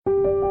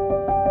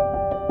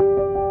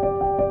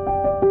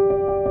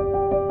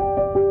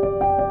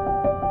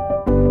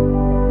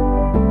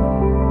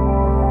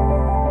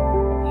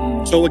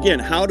So again,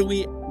 how do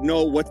we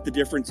know what the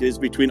difference is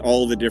between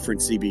all of the different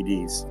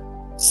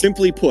CBDs?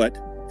 Simply put,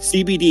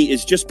 CBD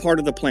is just part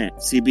of the plant.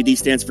 CBD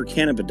stands for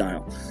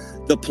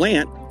cannabidiol. The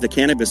plant, the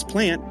cannabis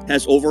plant,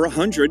 has over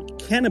 100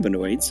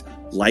 cannabinoids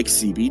like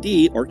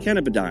CBD or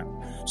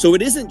cannabidiol. So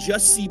it isn't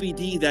just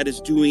CBD that is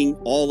doing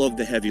all of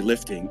the heavy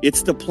lifting.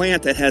 It's the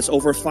plant that has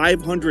over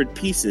 500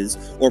 pieces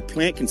or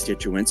plant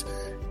constituents.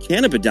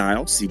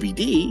 Cannabidiol,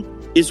 CBD,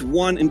 is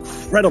one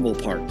incredible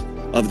part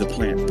of the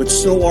plant, but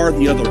so are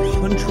the other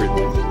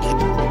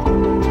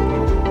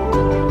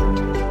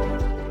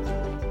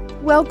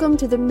 100. Welcome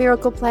to the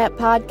Miracle Plant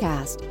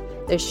Podcast,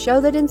 the show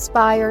that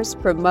inspires,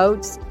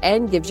 promotes,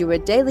 and gives you a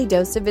daily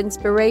dose of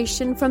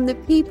inspiration from the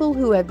people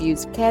who have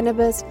used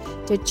cannabis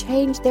to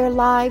change their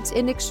lives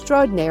in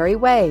extraordinary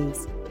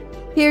ways.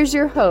 Here's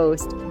your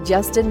host,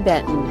 Justin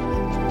Benton.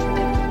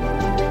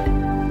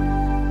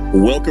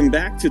 Welcome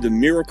back to the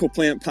Miracle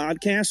Plant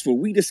Podcast, where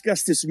we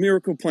discuss this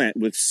miracle plant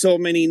with so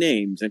many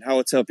names and how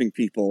it's helping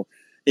people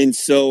in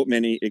so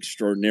many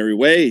extraordinary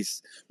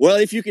ways. Well,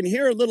 if you can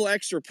hear a little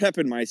extra pep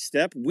in my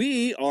step,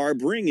 we are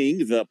bringing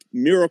the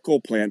Miracle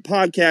Plant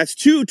Podcast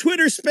to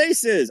Twitter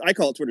Spaces. I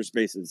call it Twitter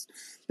Spaces.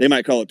 They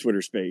might call it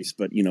Twitter Space,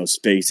 but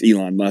Space,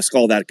 Elon Musk,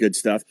 all that good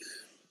stuff.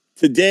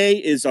 Today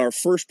is our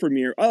first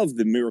premiere of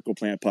the Miracle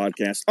Plant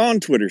Podcast on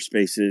Twitter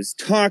Spaces,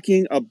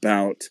 talking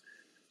about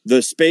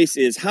the space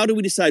is how do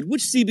we decide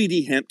which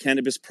CBD hemp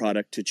cannabis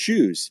product to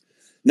choose?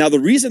 Now, the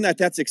reason that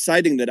that's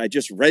exciting that I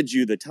just read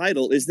you the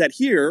title is that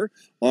here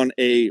on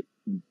a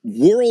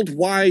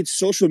worldwide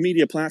social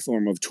media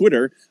platform of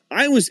Twitter,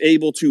 I was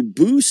able to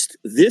boost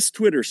this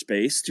Twitter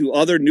space to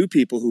other new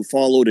people who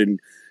followed and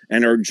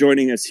are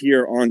joining us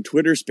here on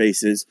Twitter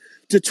Spaces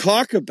to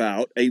talk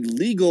about a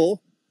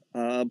legal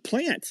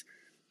plant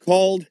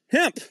called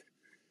hemp.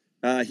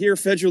 Here,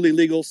 federally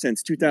legal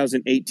since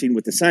 2018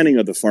 with the signing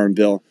of the Farm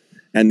Bill.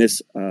 And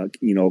this,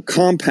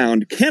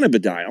 compound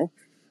cannabidiol,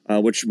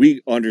 which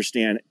we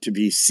understand to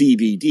be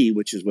CBD,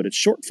 which is what it's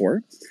short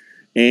for.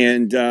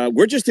 And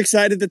we're just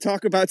excited to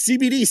talk about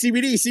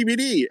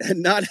CBD,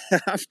 and not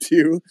have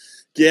to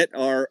get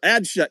our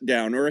ad shut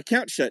down or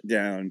account shut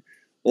down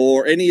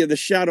or any of the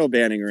shadow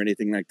banning or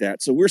anything like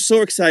that. So we're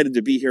so excited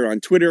to be here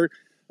on Twitter.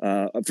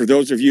 For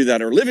those of you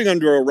that are living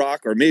under a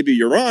rock, or maybe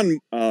you're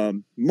on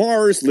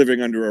Mars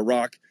living under a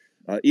rock,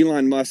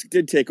 Elon Musk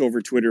did take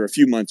over Twitter a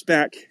few months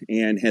back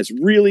and has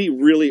really,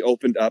 really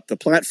opened up the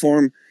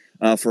platform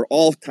for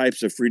all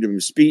types of freedom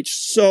of speech.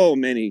 So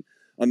many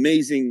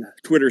amazing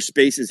Twitter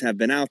spaces have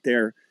been out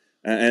there.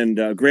 And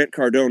Grant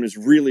Cardone is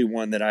really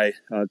one that I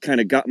kind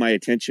of got my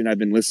attention. I've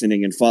been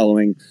listening and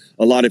following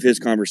a lot of his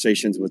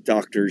conversations with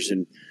doctors.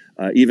 And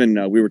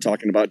even we were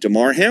talking about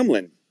Damar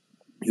Hamlin,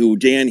 who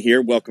Dan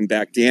here, welcome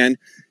back, Dan,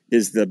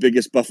 is the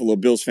biggest Buffalo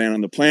Bills fan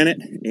on the planet,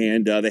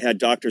 and they had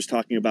doctors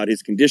talking about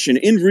his condition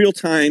in real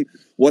time,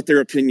 what their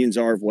opinions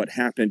are of what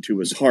happened to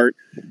his heart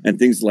and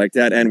things like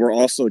that. And we're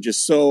also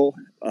just so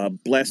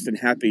blessed and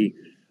happy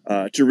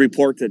to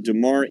report that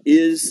Damar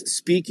is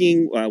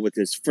speaking with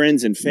his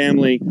friends and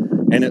family,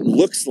 and it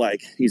looks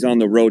like he's on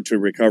the road to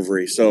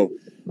recovery. So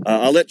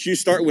I'll let you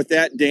start with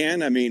that,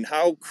 Dan. I mean,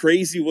 how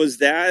crazy was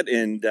that?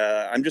 And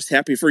I'm just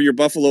happy for your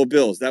Buffalo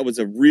Bills. That was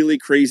a really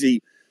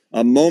crazy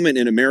moment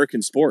in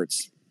American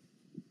sports.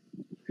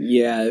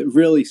 Yeah,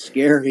 really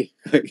scary,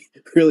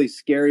 really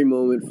scary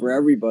moment for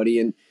everybody.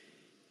 And,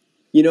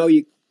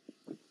 you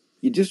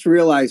just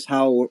realize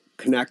how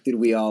connected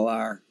we all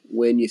are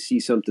when you see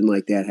something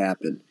like that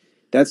happen.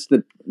 That's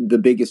the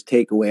biggest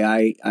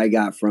takeaway I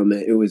got from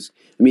it. It was,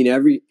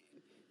 everything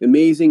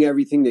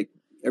that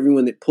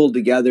everyone that pulled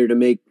together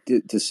to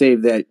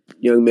save that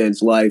young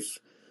man's life.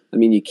 I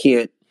mean, you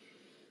can't,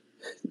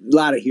 a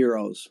lot of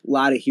heroes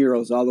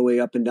all the way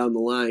up and down the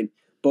line.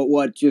 But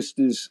what just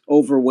is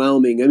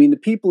overwhelming, the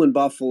people in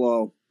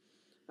Buffalo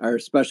are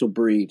a special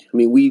breed.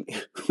 We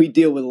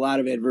deal with a lot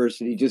of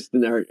adversity just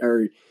in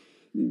our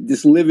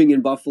this living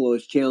in Buffalo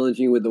is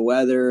challenging with the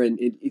weather, and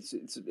it's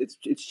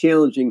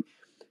challenging.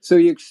 So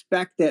you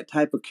expect that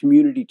type of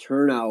community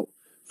turnout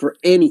for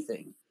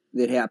anything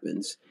that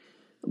happens.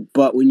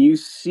 But when you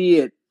see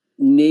it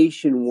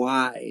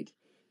nationwide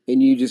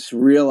and you just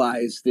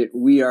realize that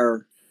we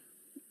are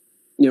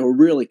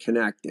really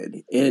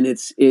connected, and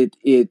it's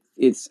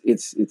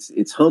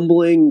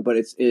humbling, but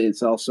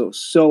it's also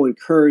so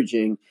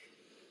encouraging.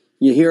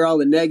 You hear all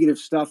the negative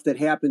stuff that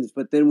happens,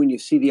 but then when you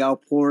see the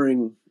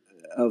outpouring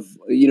of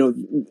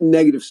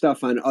negative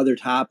stuff on other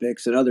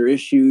topics and other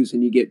issues,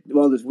 and you get,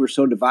 we're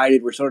so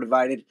divided.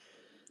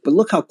 But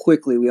look how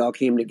quickly we all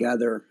came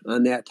together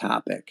on that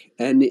topic,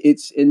 and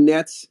it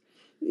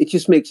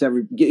just makes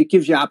it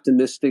gives you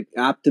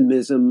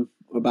optimism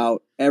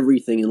about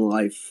everything in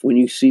life when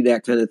you see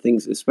that kind of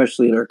things,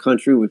 especially in our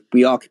country.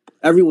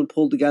 Everyone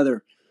pulled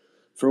together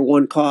for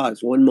one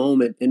cause, one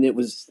moment, and it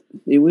was.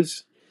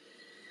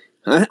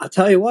 I'll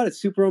tell you what, it's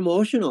super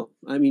emotional.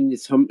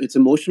 It's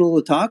emotional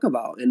to talk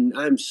about, and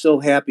I'm so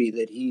happy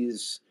that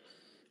he's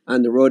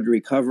on the road to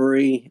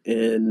recovery,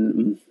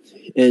 and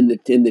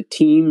the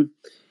team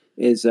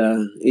was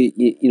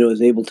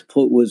able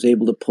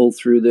to pull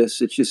through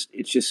this.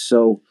 It's just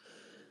so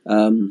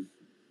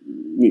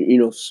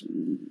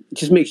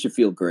Just makes you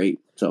feel great.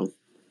 So,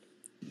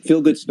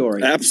 feel good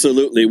story.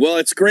 Absolutely. Well,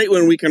 it's great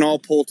when we can all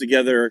pull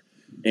together,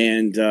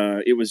 and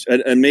it was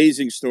an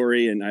amazing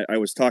story. And I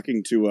was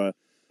talking to a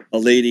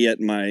lady at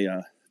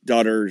my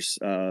daughter's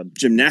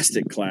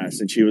gymnastic class,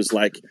 and she was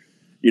like,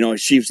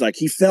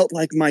 he felt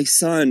like my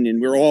son,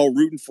 and we're all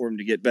rooting for him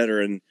to get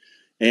better. And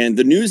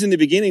the news in the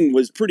beginning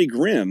was pretty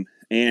grim.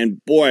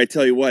 And boy, I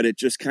tell you what, it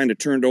just kind of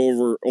turned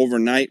over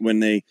overnight when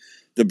the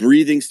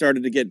breathing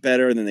started to get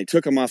better, and then they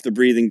took him off the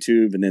breathing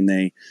tube, and then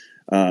they,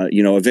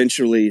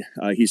 eventually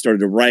he started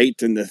to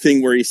write, and the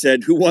thing where he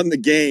said, "Who won the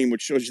game?"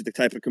 which shows you the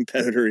type of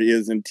competitor he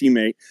is and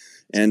teammate.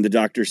 And the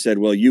doctor said,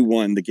 "Well, you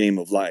won the game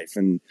of life."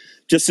 And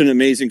just an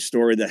amazing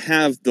story to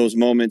have those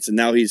moments. And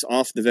now he's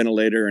off the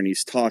ventilator and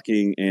he's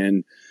talking.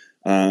 And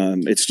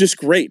it's just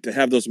great to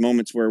have those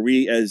moments where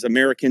we as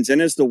Americans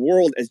and as the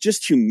world, as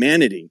just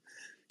humanity,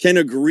 can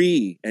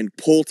agree and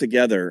pull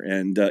together.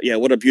 And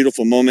what a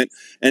beautiful moment.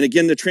 And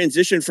again, the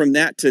transition from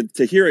that to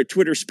here at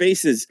Twitter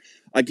Spaces,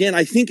 again,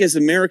 I think as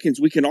Americans,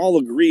 we can all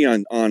agree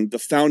on the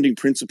founding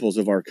principles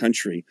of our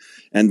country,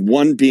 and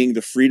one being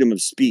the freedom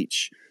of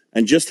speech,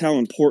 and just how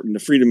important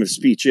the freedom of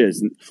speech is.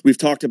 And we've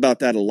talked about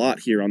that a lot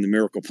here on the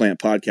Miracle Plant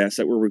podcast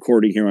that we're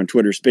recording here on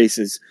Twitter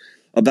Spaces,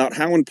 about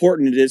how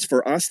important it is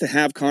for us to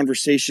have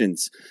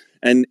conversations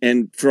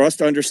and for us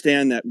to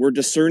understand that we're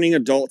discerning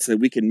adults, that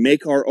we can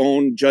make our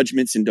own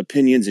judgments and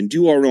opinions and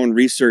do our own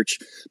research,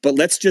 but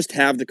let's just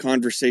have the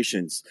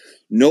conversations.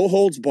 No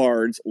holds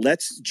barred.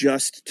 Let's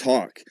just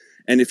talk.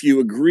 And if you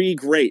agree,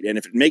 great. And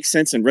if it makes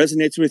sense and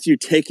resonates with you,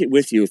 take it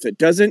with you. If it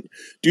doesn't,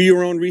 do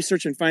your own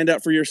research and find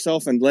out for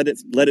yourself and let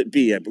it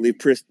be. I believe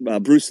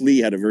Bruce Lee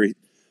had a very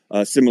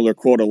similar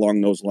quote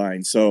along those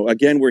lines. So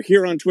again, we're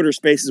here on Twitter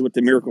Spaces with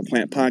the Miracle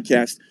Plant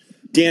podcast.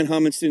 Dan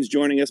Hummonston's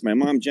joining us. My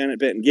mom, Janet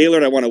Benton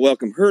Gaylord, I want to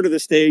welcome her to the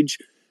stage.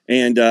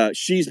 And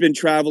she's been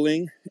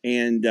traveling,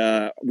 and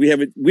we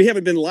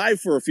haven't been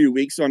live for a few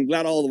weeks, so I'm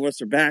glad all of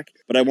us are back.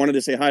 But I wanted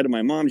to say hi to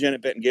my mom,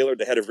 Janet Benton Gaylord,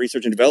 the head of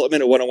research and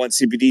development at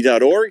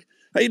 101cbd.org.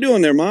 How you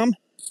doing there, Mom?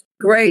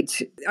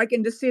 Great. I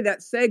can just see that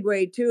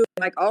segue too.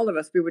 Like all of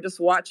us, we were just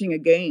watching a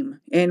game,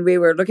 and we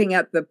were looking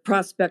at the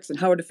prospects and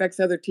how it affects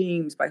other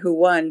teams by who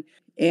won.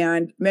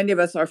 And many of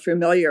us are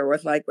familiar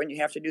with, like, when you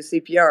have to do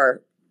CPR,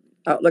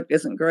 outlook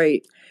isn't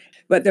great.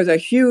 But there's a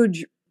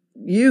huge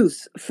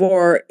use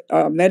for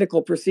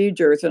medical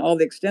procedures and all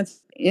the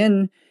extents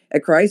in a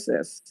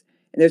crisis.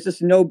 And there's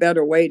just no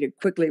better way to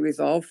quickly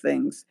resolve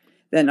things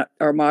than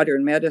our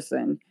modern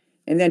medicine.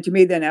 And then to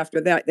me, then after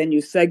that, then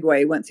you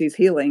segue, once he's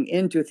healing,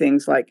 into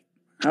things like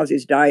how's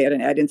his diet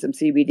and add in some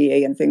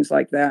CBDA and things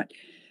like that.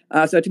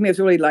 So to me, it's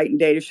really light and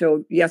day to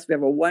show, yes, we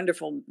have a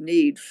wonderful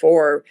need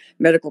for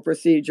medical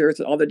procedures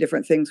and all the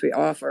different things we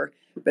offer.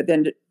 But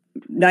then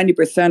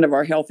 90% of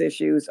our health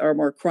issues are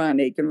more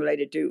chronic and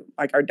related to,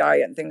 like, our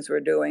diet and things we're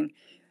doing,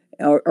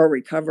 or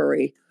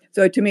recovery.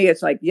 So to me,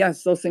 it's like,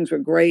 yes, those things were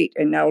great.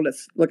 And now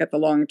let's look at the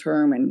long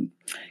term and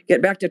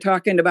get back to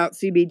talking about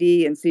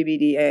CBD and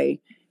CBDA.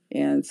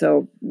 And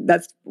so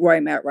that's where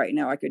I'm at right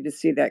now. I could just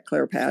see that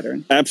clear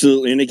pattern.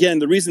 Absolutely. And again,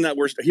 the reason that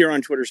we're here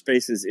on Twitter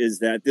Spaces is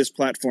that this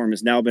platform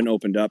has now been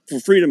opened up for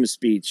freedom of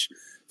speech,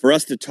 for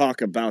us to talk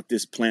about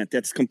this plant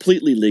that's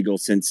completely legal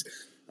since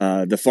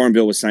the Farm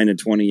Bill was signed in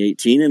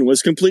 2018 and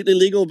was completely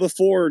legal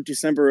before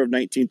December of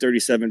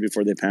 1937,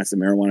 before they passed the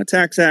Marijuana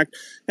Tax Act.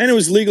 And it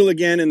was legal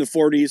again in the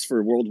 40s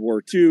for World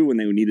War II when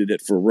they needed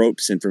it for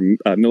ropes and for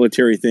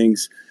military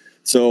things.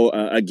 So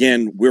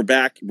again, we're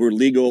back. We're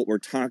legal. We're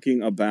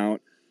talking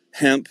about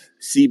hemp,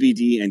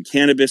 CBD, and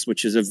cannabis,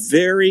 which is a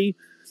very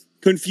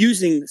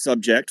confusing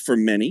subject for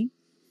many.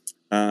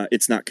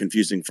 It's not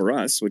confusing for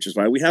us, which is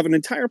why we have an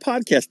entire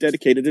podcast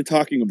dedicated to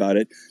talking about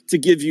it, to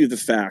give you the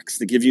facts,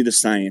 to give you the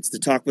science, to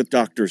talk with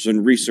doctors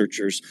and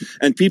researchers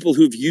and people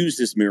who've used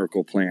this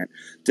miracle plant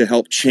to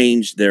help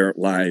change their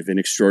life in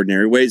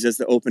extraordinary ways. As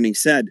the opening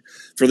said,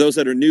 for those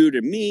that are new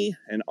to me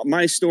and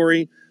my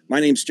story, my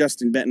name's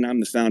Justin Benton.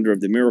 I'm the founder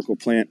of the Miracle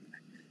Plant.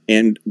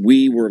 And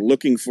we were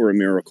looking for a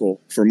miracle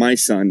for my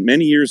son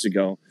many years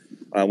ago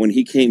when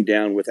he came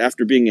down with,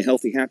 after being a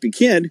healthy, happy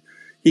kid,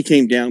 he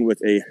came down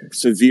with a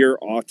severe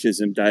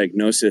autism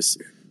diagnosis,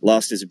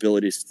 lost his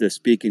ability to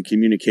speak and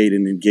communicate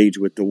and engage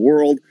with the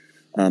world.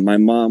 My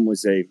mom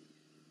was a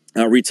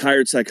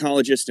retired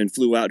psychologist and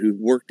flew out, who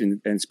worked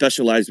and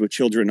specialized with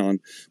children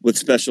with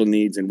special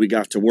needs. And we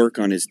got to work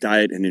on his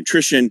diet and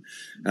nutrition.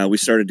 We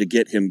started to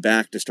get him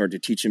back, to start to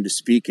teach him to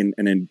speak and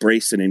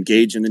embrace and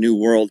engage in the new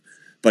world.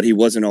 But he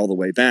wasn't all the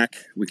way back.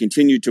 We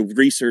continued to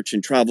research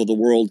and travel the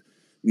world,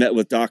 met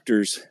with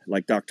doctors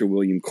like Dr.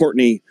 William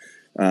Courtney,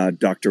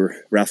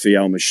 Dr.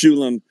 Raphael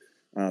Mechoulam,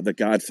 the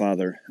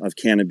godfather of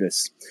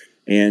cannabis.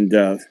 And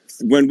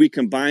when we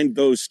combined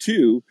those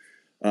two,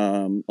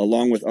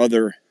 along with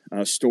other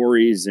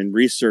stories and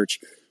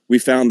research, we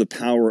found the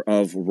power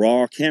of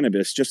raw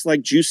cannabis, just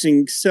like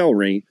juicing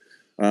celery,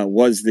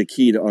 was the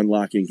key to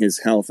unlocking his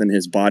health and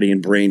his body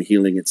and brain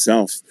healing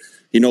itself.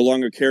 He no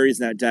longer carries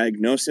that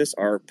diagnosis.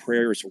 Our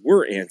prayers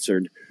were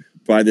answered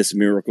by this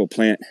miracle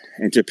plant.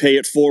 And to pay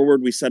it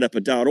forward, we set up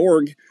a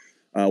 .org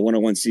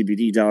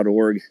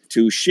 101cbd.org,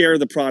 to share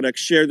the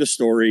products, share the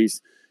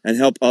stories, and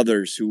help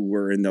others who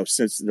were in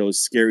those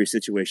scary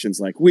situations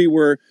like we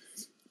were.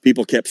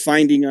 People kept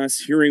finding us,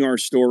 hearing our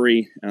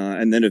story,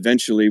 and then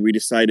eventually we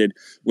decided,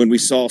 when we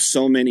saw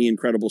so many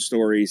incredible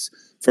stories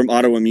from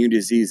autoimmune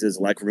diseases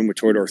like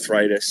rheumatoid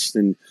arthritis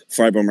and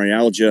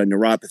fibromyalgia,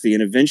 neuropathy,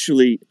 and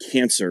eventually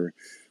cancer,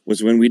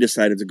 was when we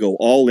decided to go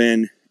all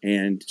in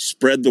and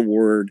spread the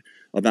word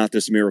about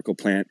this miracle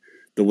plant,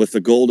 with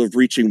the goal of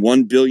reaching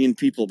 1 billion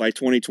people by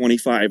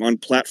 2025 on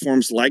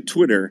platforms like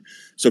Twitter,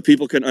 so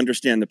people can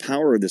understand the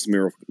power of this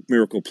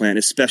miracle plant,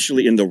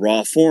 especially in the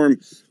raw form.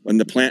 When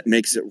the plant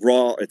makes it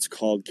raw, it's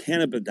called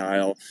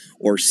cannabidiol,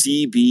 or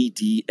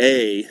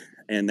CBDA,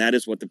 and that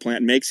is what the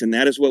plant makes, and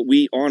that is what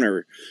we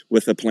honor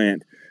with the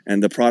plant.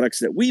 And the products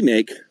that we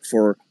make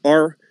for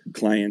our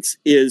clients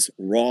is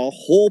raw,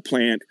 whole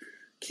plant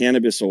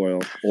cannabis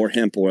oil or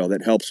hemp oil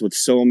that helps with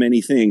so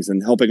many things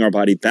and helping our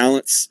body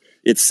balance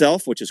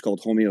itself, which is called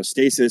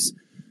homeostasis.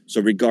 So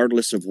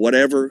regardless of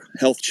whatever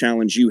health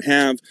challenge you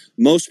have,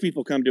 most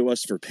people come to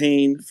us for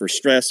pain, for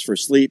stress, for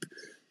sleep.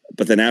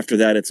 But then after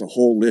that, it's a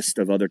whole list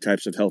of other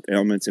types of health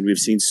ailments. And we've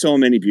seen so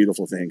many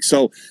beautiful things.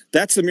 So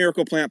that's the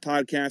Miracle Plant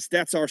Podcast.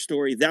 That's our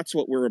story. That's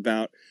what we're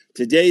about.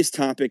 Today's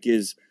topic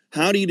is,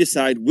 how do you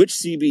decide which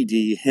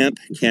CBD hemp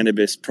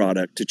cannabis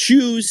product to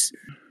choose?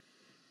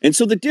 And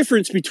so the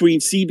difference between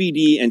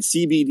CBD and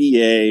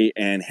CBDA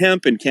and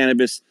hemp and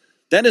cannabis,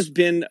 that has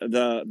been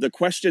the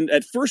question.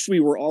 At first, we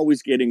were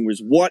always getting was,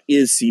 what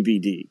is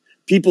CBD?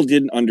 People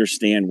didn't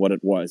understand what it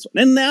was.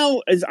 And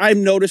now, as I've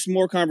noticed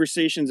more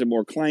conversations and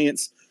more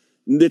clients,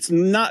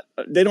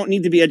 they don't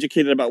need to be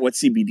educated about what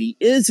CBD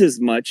is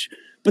as much,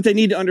 but they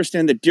need to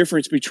understand the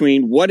difference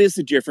between, what is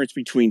the difference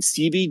between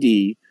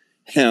CBD,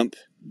 hemp,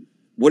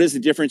 what is the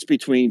difference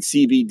between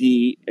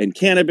CBD and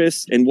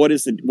cannabis, and what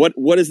is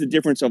the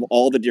difference of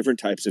all the different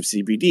types of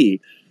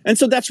CBD? And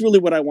so that's really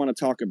what I want to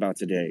talk about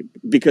today,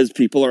 because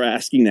people are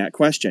asking that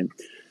question.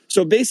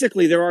 So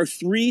basically, there are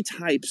 3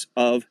 types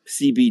of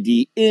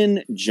CBD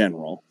in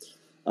general.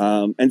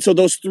 And so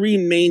those 3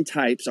 main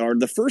types are,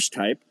 the first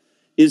type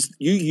is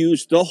you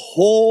use the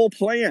whole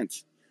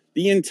plant,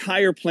 the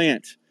entire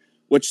plant,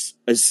 which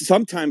is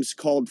sometimes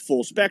called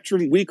full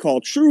spectrum. We call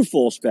true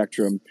full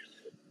spectrum.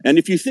 And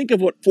if you think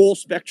of what full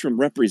spectrum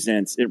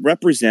represents, it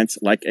represents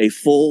like a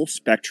full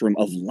spectrum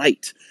of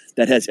light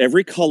that has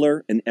every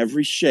color and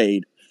every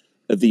shade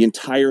of the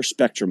entire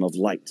spectrum of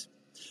light.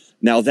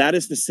 Now, that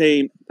is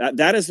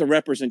the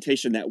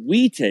representation that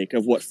we take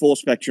of what full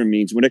spectrum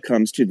means when it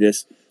comes to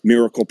this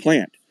miracle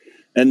plant.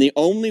 And the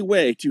only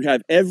way to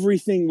have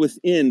everything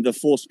within the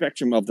full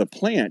spectrum of the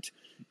plant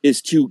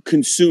is to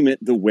consume it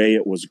the way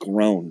it was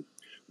grown,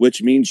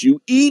 which means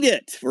you eat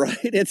it, right?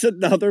 It's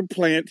another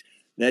plant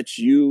that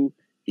you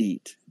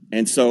eat.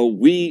 And so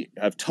we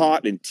have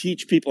taught and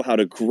teach people how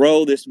to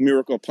grow this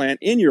miracle plant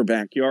in your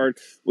backyard,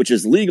 which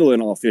is legal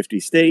in all 50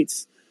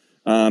 states.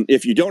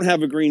 If you don't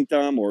have a green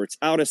thumb or it's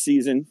out of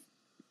season,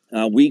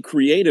 we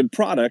created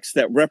products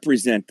that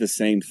represent the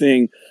same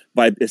thing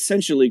by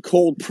essentially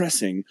cold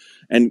pressing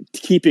and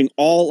keeping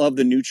all of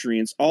the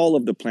nutrients, all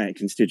of the plant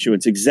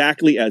constituents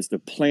exactly as the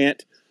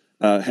plant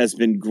has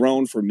been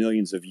grown for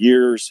millions of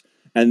years.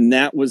 And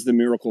that was the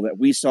miracle that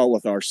we saw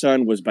with our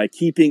son, was by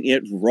keeping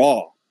it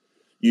raw.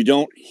 You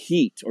don't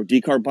heat or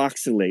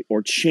decarboxylate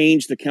or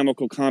change the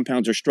chemical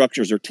compounds or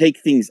structures or take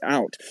things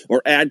out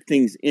or add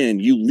things in.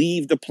 You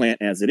leave the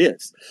plant as it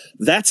is.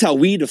 That's how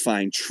we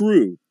define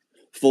true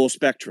full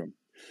spectrum.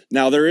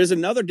 Now, there is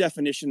another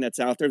definition that's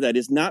out there that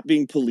is not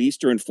being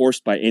policed or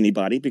enforced by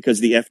anybody, because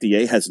the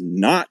FDA has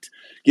not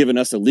given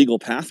us a legal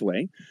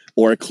pathway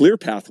or a clear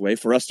pathway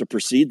for us to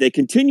proceed. They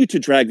continue to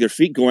drag their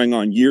feet, going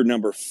on year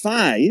number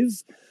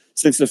 5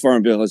 since the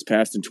Farm Bill has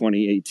passed in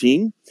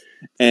 2018.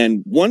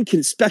 And one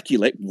can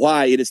speculate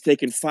why it has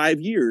taken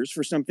 5 years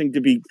for something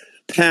to be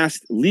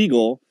passed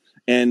legal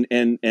and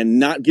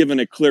not given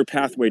a clear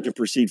pathway to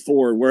proceed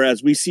forward.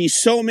 Whereas we see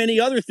so many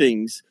other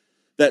things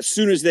that as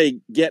soon as they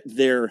get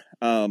their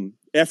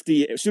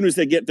FDA, as soon as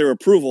they get their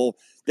approval,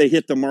 they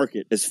hit the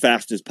market as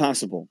fast as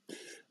possible.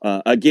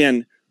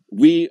 Again,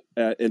 we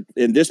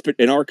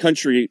in our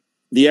country,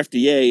 the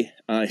FDA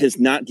has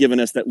not given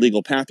us that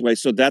legal pathway.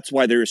 So that's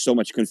why there is so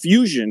much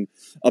confusion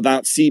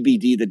about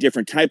CBD, the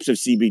different types of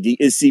CBD.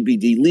 Is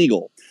CBD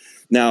legal?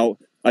 Now,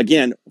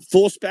 again,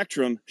 full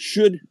spectrum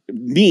should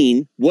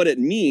mean what it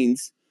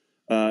means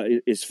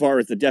as far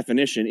as the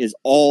definition is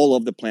all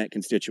of the plant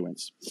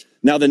constituents.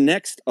 Now, the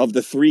next of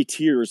the 3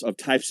 tiers of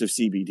types of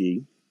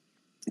CBD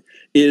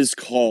is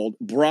called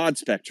broad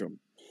spectrum.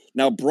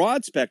 Now,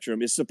 broad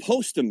spectrum is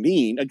supposed to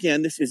mean,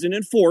 again, this isn't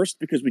enforced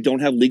because we don't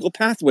have legal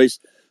pathways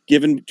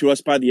given to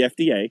us by the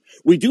FDA.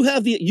 We do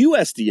have the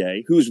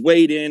USDA, who's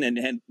weighed in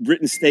and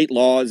written state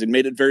laws and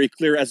made it very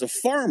clear as a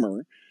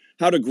farmer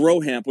how to grow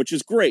hemp, which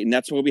is great. And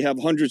that's why we have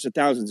hundreds of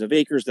thousands of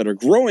acres that are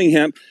growing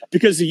hemp,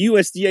 because the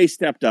USDA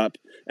stepped up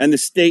and the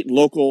state,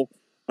 local,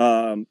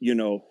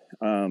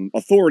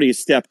 authorities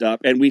stepped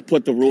up, and we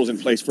put the rules in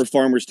place for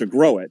farmers to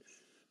grow it.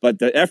 But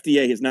the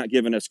FDA has not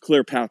given us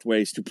clear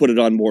pathways to put it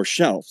on more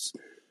shelves.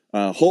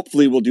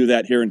 Hopefully we'll do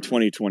that here in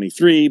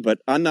 2023, but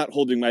I'm not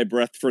holding my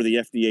breath for the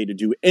FDA to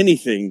do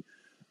anything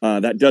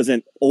that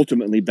doesn't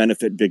ultimately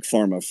benefit Big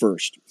Pharma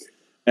first.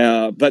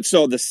 But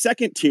so the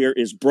second tier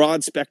is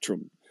broad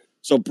spectrum.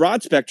 So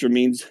broad spectrum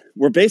means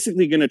we're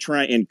basically going to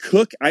try and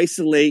cook,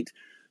 isolate,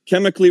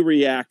 chemically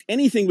react,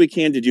 anything we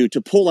can to do to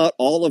pull out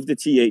all of the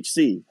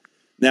THC.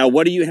 Now,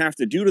 what do you have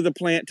to do to the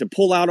plant to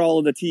pull out all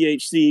of the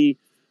THC?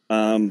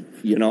 I'm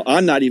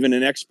not even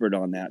an expert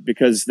on that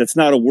because that's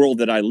not a world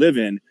that I live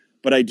in.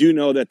 But I do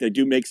know that they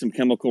do make some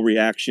chemical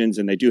reactions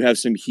and they do have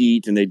some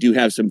heat and they do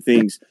have some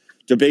things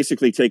to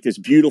basically take this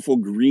beautiful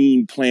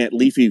green plant,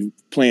 leafy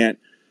plant,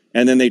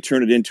 and then they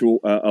turn it into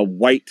a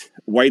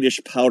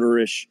whitish,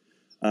 powderish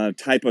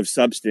type of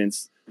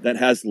substance that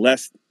has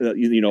less,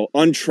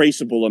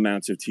 untraceable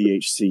amounts of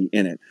THC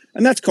in it.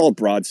 And that's called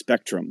broad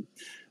spectrum.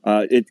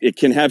 It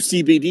can have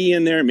CBD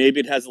in there. Maybe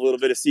it has a little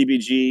bit of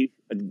CBG.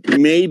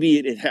 Maybe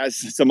it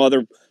has some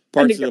other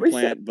parts of the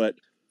plant, but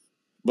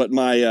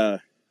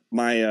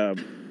my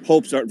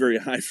hopes aren't very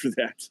high for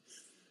that.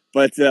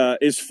 But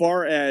as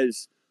far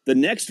as the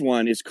next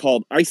one is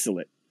called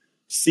isolate,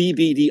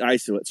 CBD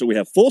isolate. So we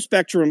have full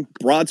spectrum,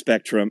 broad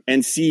spectrum,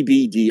 and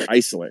CBD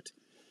isolate.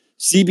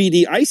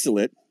 CBD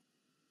isolate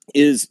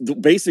is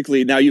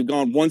basically, now you've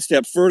gone one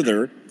step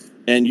further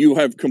and you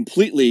have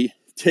completely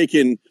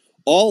taken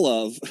all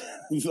of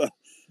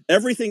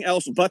everything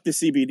else but the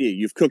CBD.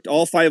 You've cooked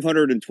all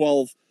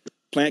 512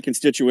 plant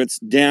constituents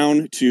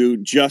down to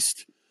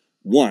just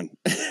one.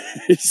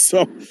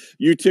 So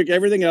you took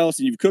everything else,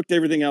 you've cooked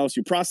everything else,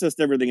 you processed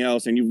everything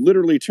else, and you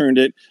literally turned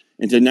it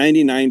into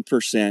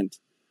 99%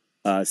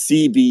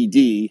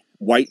 CBD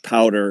white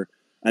powder.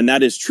 And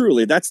that is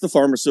truly, that's the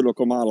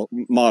pharmaceutical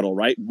model,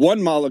 right?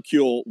 One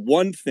molecule,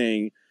 one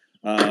thing.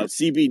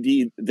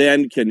 CBD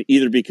then can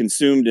either be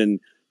consumed in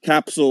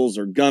capsules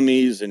or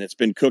gummies, and it's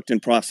been cooked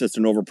and processed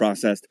and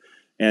overprocessed.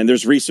 And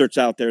there's research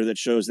out there that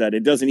shows that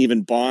it doesn't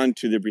even bond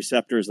to the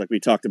receptors like we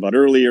talked about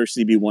earlier,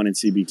 CB1 and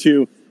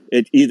CB2.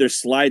 It either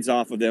slides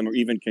off of them or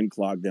even can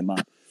clog them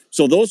up.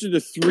 So those are the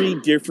three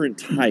different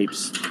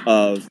types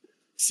of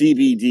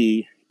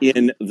CBD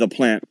in the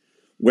plant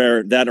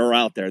that are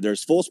out there.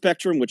 There's full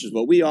spectrum, which is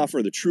what we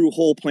offer, the true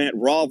whole plant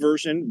raw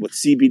version with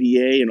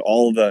CBDA and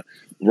all the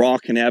raw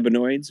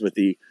cannabinoids with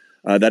the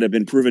that have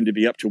been proven to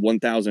be up to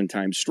 1,000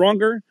 times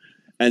stronger.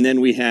 And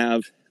then we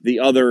have the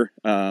other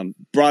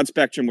broad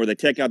spectrum where they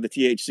take out the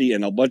THC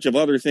and a bunch of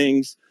other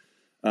things.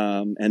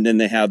 And then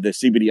they have the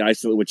CBD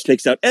isolate, which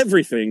takes out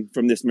everything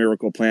from this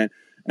miracle plant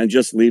and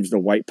just leaves the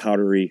white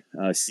powdery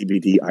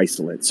CBD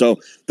isolate. So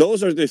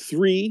those are the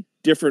three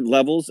different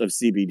levels of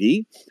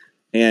CBD.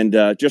 And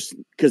just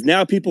because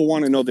now people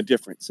want to know the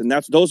difference. And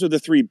those are the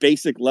three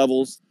basic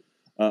levels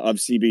of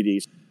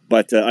CBD.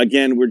 But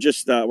again, we're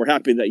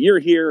happy that you're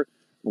here.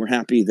 We're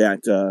happy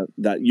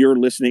that you're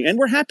listening. And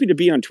we're happy to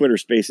be on Twitter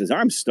Spaces.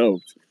 I'm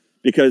stoked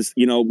because,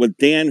 with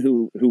Dan,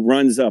 who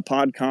runs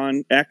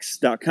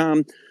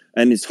podconx.com,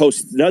 and his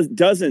hosts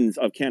dozens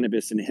of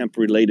cannabis and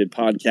hemp-related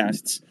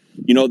podcasts.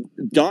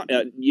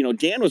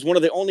 Dan was one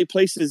of the only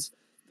places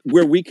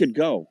where we could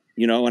go,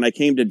 and I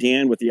came to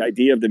Dan with the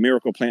idea of the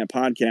Miracle Plant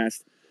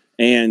podcast.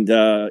 And,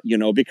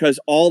 because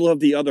all of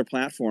the other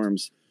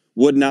platforms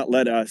would not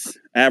let us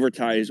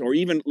advertise or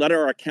even let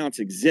our accounts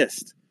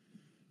exist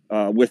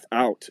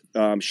without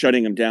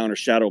shutting them down or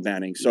shadow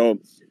banning. So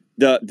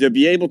to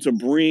be able to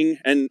bring,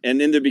 and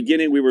in the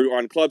beginning we were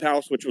on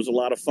Clubhouse, which was a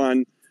lot of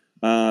fun.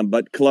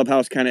 But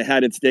Clubhouse kind of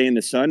had its day in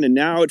the sun, and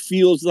now it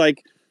feels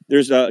like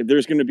there's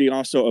going to be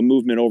also a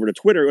movement over to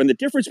Twitter. And the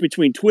difference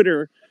between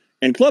Twitter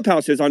and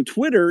Clubhouse is on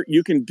Twitter,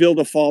 you can build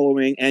a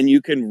following and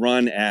you can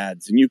run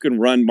ads and you can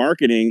run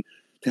marketing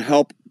to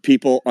help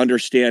people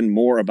understand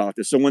more about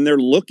this. So when they're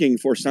looking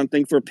for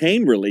something for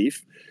pain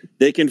relief,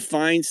 they can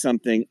find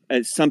something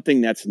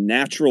that's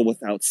natural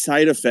without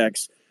side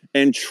effects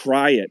and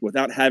try it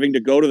without having to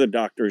go to the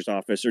doctor's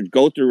office or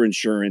go through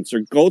insurance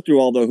or go through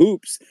all the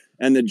hoops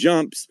and the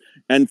jumps,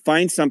 and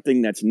find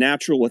something that's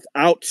natural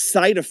without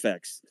side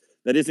effects,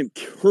 that isn't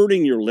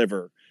hurting your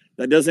liver,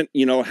 that doesn't,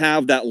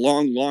 have that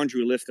long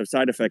laundry list of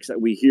side effects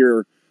that we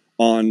hear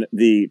on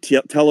the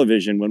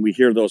television when we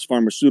hear those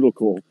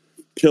pharmaceutical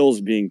pills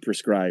being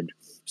prescribed.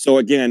 So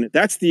again,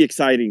 that's the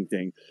exciting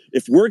thing.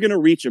 If we're going to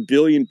reach 1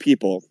 billion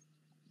people,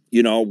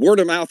 word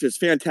of mouth is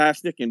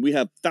fantastic, and we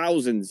have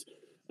thousands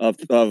of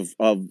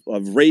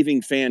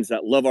raving fans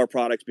that love our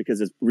products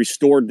because it's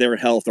restored their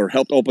health or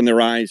helped open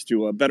their eyes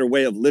to a better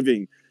way of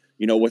living,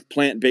 with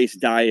plant-based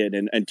diet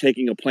and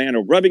taking a plant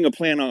or rubbing a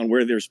plant on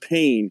where there's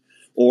pain,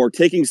 or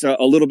taking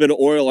a little bit of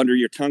oil under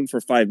your tongue for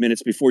 5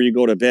 minutes before you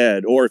go to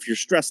bed. Or if you're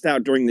stressed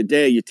out during the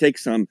day, you take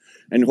some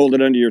and hold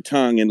it under your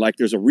tongue, and like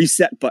there's a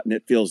reset button,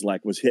 it feels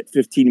like, was hit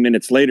 15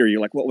 minutes later.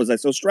 You're like, what was I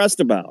so stressed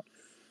about?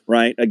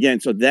 Right? Again,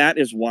 so that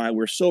is why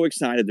we're so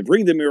excited to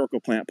bring the Miracle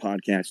Plant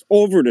podcast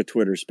over to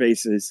Twitter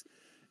Spaces.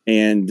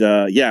 And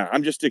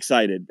I'm just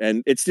excited.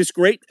 And it's just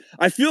great.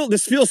 I'm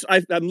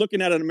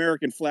looking at an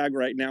American flag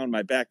right now in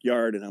my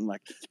backyard, and I'm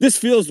like, this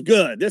feels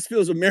good. This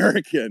feels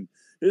American.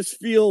 This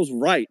feels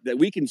right that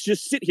we can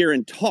just sit here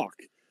and talk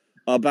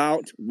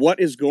about what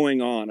is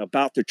going on,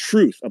 about the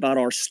truth, about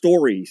our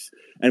stories.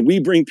 And we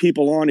bring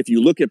people on. If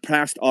you look at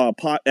past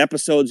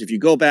episodes, if you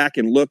go back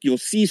and look, you'll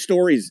see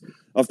stories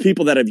of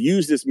people that have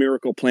used this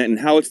miracle plant and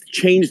how it's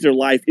changed their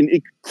life in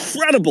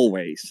incredible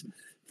ways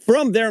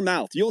from their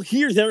mouth. You'll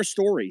hear their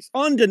stories,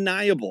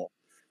 undeniable,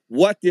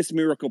 what this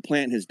miracle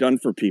plant has done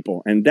for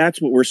people. And that's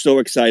what we're so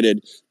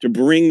excited to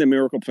bring the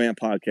Miracle Plant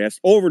podcast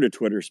over to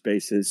Twitter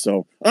Spaces.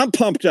 So I'm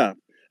pumped up.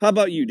 How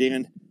about you,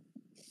 Dan?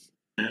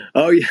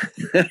 Oh yeah,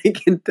 I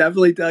can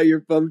definitely tell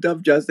you're pumped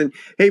up, Justin.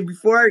 Hey,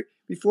 before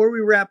we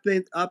wrap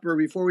it up or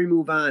before we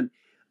move on,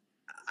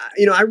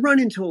 I run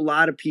into a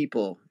lot of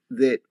people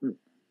that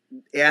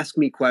ask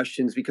me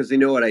questions because they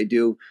know what I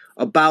do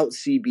about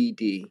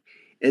CBD,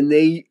 and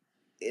the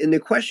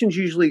questions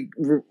usually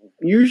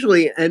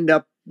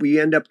we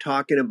end up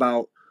talking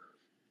about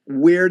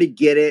where to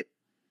get it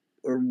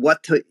or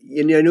what to.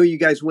 And I know you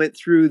guys went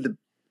through the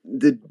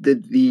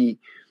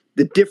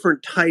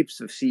different types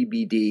of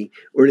CBD,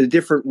 or the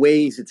different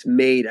ways it's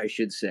made, I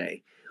should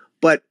say.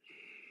 But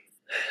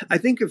I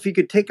think if you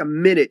could take a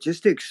minute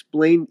just to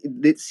explain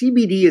that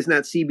CBD is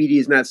not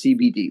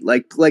CBD.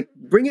 Like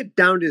bring it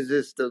down to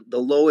the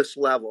lowest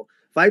level.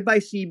 If I buy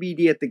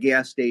CBD at the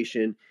gas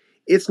station,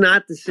 it's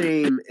not the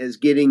same as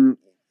getting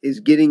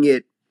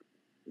it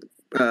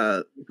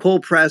pull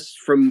press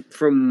from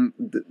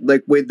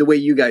the way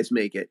you guys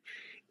make it.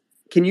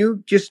 Can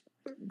you just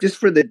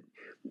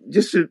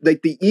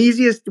the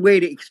easiest way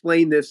to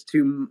explain this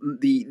to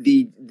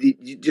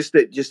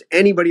just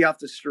anybody off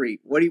the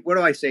street? What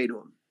do I say to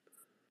them?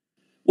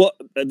 Well,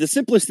 the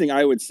simplest thing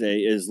I would say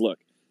is, look,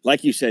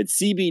 like you said,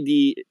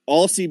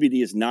 all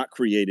CBD is not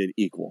created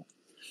equal.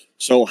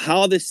 So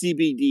how the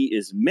CBD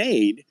is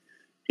made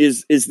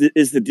is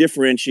the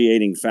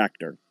differentiating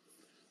factor,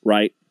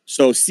 right?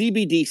 So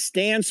CBD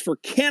stands for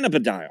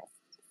cannabidiol,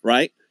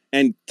 right?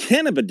 And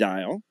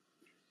cannabidiol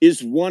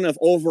is one of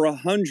over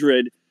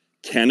 100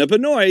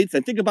 cannabinoids.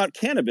 And think about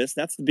cannabis,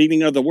 that's the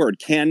beginning of the word,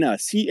 canna,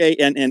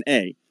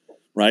 C-A-N-N-A,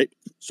 right?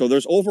 So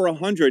there's over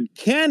 100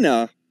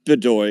 cannabinoids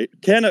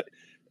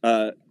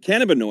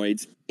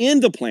in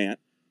the plant.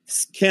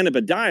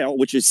 Cannabidiol,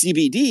 which is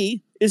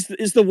CBD,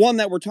 is the one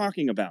that we're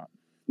talking about.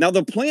 Now,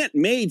 the plant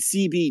made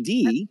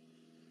CBD,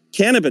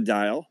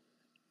 cannabidiol,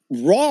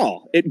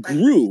 raw. It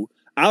grew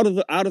out of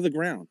the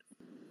ground.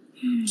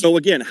 So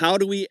again, how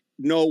do we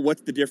know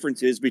what the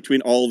difference is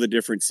between all the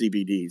different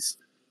CBDs?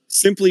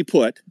 Simply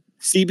put,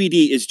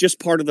 CBD is just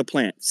part of the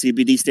plant.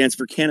 CBD stands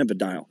for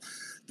cannabidiol.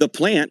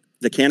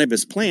 The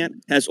cannabis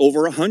plant, has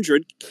over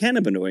 100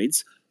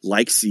 cannabinoids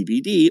like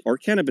CBD or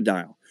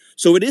cannabidiol.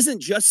 So it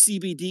isn't just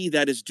CBD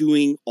that is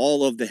doing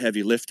all of the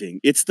heavy lifting.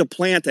 It's the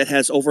plant that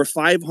has over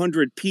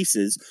 500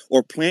 pieces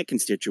or plant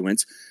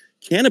constituents.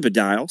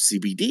 Cannabidiol,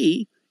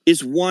 CBD,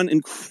 is one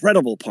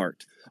incredible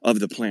part of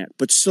the plant,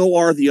 but so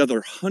are the other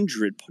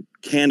 100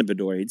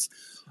 cannabinoids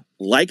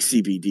like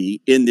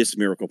CBD in this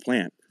miracle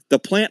plant. The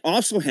plant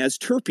also has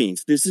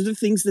terpenes. These are the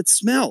things that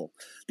smell.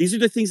 These are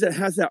the things that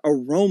have that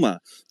aroma.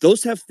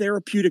 Those have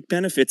therapeutic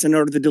benefits and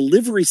are the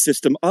delivery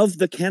system of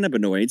the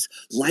cannabinoids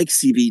like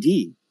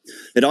CBD.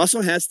 It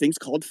also has things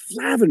called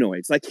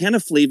flavonoids, like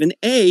canaflavin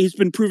A has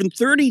been proven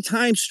 30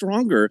 times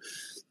stronger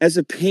as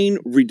a pain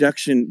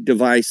reduction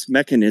device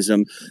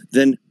mechanism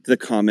than the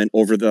common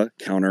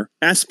over-the-counter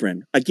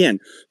aspirin. Again,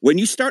 when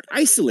you start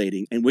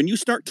isolating and when you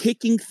start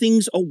taking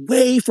things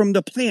away from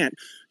the plant,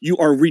 you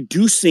are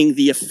reducing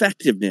the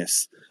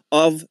effectiveness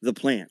of the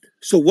plant.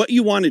 So what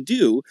you want to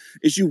do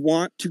is you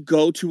want to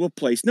go to a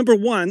place. Number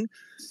one,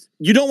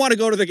 you don't want to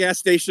go to the gas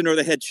station or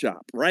the head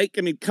shop, right?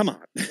 I mean, come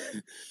on.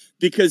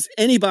 Because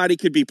anybody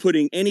could be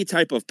putting any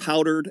type of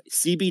powdered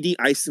CBD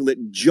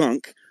isolate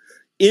junk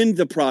in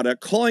the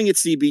product, calling it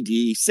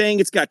CBD,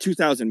 saying it's got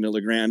 2,000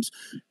 milligrams.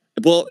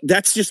 Well,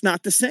 that's just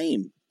not the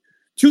same.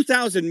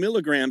 2,000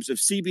 milligrams of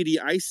CBD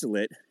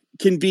isolate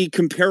can be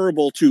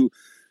comparable to,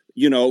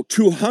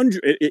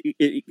 200.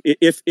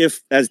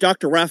 If as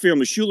Dr. Raphael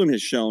Mechoulam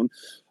has shown,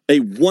 a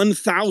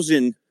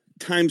 1,000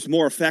 times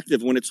more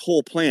effective when it's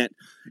whole plant,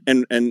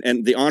 and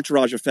the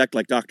entourage effect,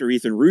 like Dr.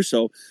 Ethan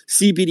Russo,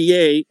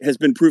 CBDA has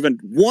been proven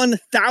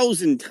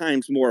 1,000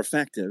 times more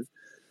effective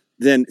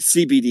than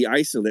CBD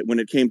isolate when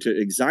it came to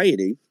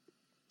anxiety.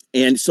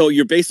 And so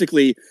you're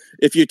basically,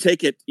 if you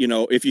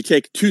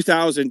take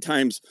 2,000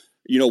 times,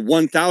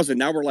 1,000,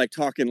 now we're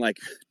talking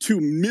 2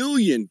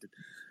 million,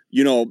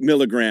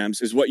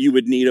 milligrams is what you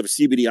would need of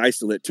CBD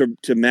isolate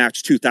to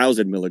match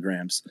 2,000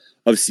 milligrams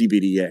of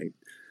CBDA.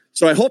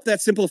 So I hope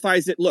that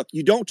simplifies it. Look,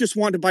 you don't just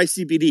want to buy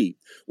CBD.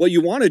 What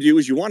you want to do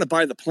is you want to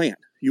buy the plant.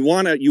 You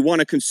want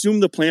to consume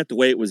the plant the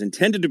way it was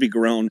intended to be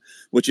grown,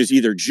 which is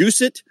either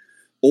juice it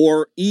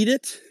or eat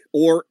it,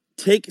 or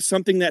take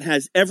something that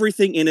has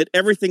everything in it,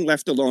 everything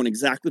left alone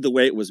exactly the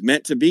way it was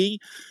meant to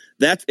be.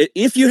 That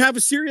if you have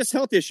a serious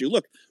health issue,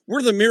 look,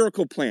 we're the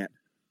Miracle Plant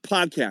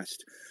podcast.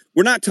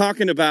 We're not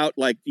talking about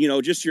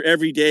just your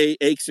everyday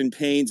aches and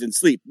pains and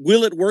sleep.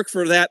 Will it work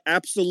for that?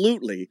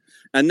 Absolutely.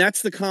 And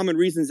that's the common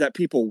reasons that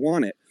people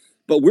want it.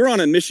 But we're on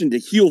a mission to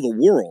heal the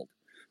world.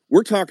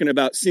 We're talking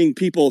about seeing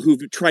people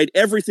who've tried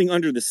everything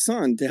under the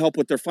sun to help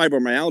with their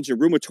fibromyalgia,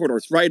 rheumatoid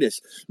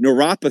arthritis,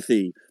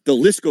 neuropathy. The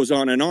list goes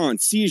on,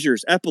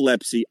 seizures,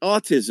 epilepsy,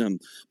 autism,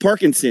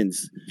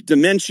 Parkinson's,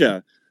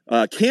 dementia,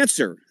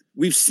 cancer.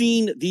 We've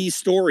seen these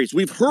stories.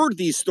 We've heard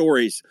these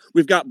stories.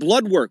 We've got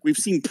blood work. We've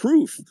seen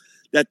proof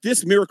that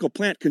this miracle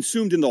plant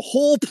consumed in the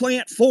whole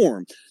plant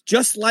form,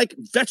 just like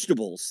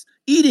vegetables,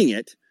 eating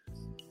it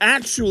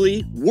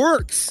actually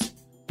works,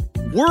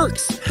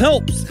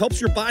 helps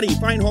your body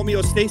find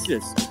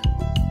homeostasis.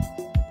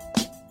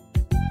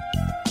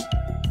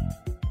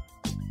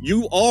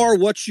 You are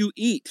what you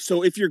eat.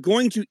 So if you're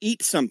going to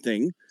eat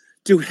something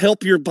to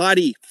help your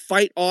body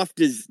fight off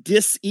this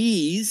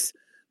dis-ease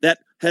that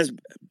has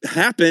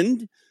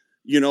happened,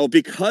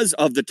 because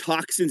of the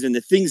toxins and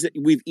the things that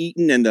we've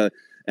eaten and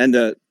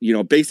the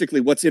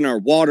basically what's in our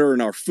water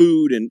and our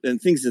food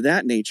and things of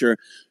that nature,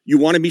 you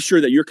want to be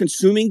sure that you're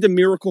consuming the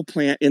miracle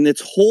plant in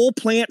its whole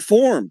plant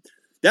form.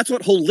 That's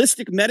what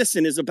holistic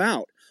medicine is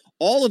about.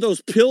 All of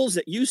those pills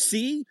that you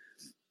see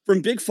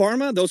from Big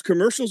Pharma, those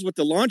commercials with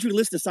the laundry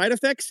list of side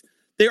effects,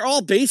 they're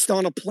all based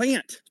on a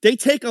plant. They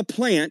take a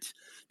plant,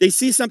 they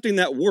see something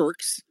that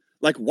works,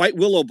 like white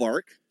willow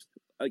bark,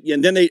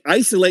 and then they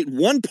isolate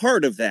one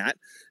part of that.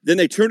 Then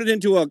they turn it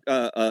into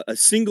a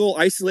single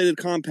isolated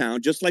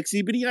compound, just like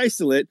CBD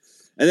isolate,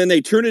 and then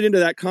they turn it into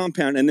that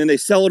compound, and then they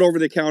sell it over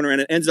the counter,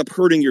 and it ends up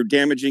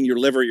damaging your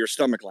liver, your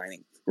stomach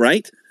lining,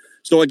 right?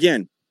 So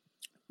again,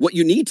 what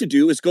you need to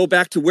do is go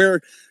back to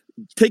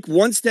take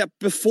one step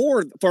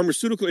before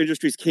pharmaceutical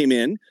industries came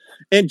in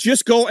and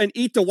just go and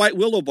eat the white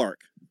willow bark.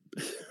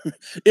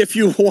 If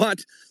you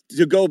want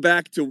to go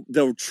back to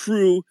the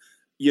true,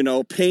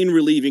 pain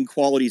relieving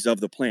qualities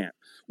of the plant.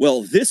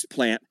 Well, this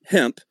plant,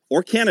 hemp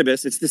or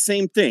cannabis, it's the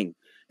same thing.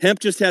 Hemp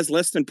just has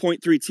less than 0.3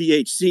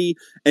 THC.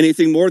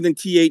 Anything more than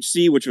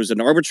THC, which was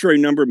an arbitrary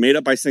number made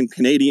up by some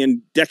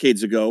Canadian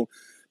decades ago,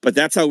 but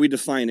that's how we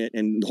define it.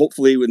 And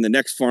hopefully in the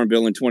next Farm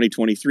Bill in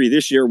 2023,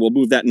 this year, we'll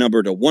move that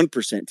number to 1%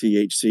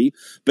 THC.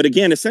 But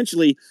again,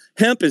 essentially,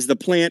 hemp is the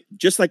plant,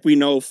 just like we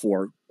know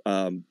for,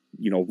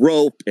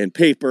 rope and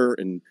paper,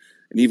 and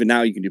even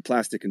now you can do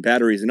plastic and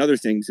batteries and other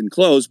things and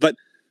clothes. But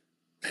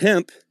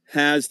hemp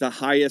has the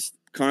highest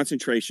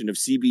concentration of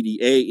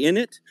CBDA in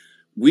it.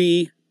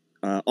 We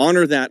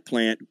honor that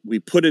plant. We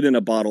put it in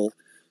a bottle.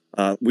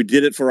 We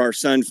did it for our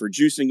son for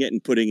juicing it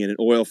and putting it in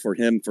oil for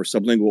him for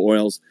sublingual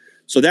oils.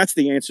 So that's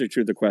the answer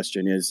to the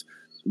question is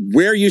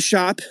where you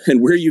shop and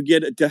where you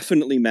get it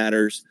definitely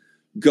matters.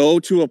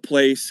 Go to a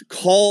place,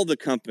 call the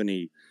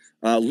company,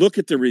 look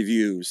at the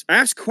reviews,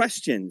 ask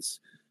questions,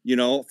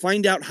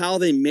 find out how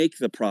they make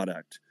the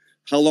product.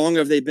 How long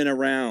have they been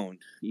around?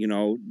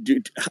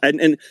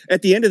 And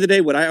at the end of the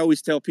day, what I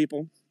always tell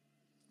people,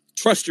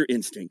 trust your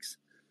instincts.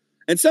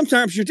 And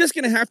sometimes you're just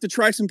going to have to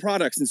try some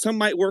products, and some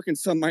might work and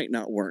some might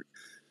not work.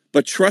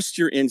 But trust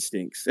your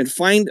instincts and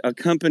find a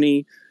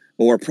company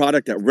or a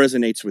product that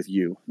resonates with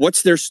you.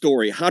 What's their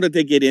story? How did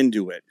they get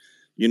into it?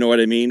 You know what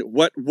I mean?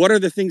 What are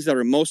the things that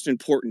are most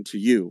important to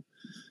you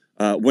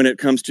when it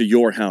comes to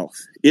your health?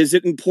 Is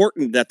it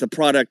important that the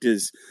product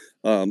is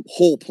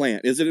whole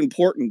plant? Is it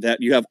important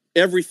that you have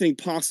everything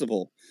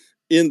possible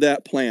in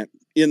that plant,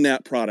 in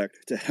that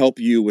product to help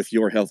you with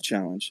your health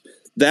challenge?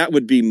 That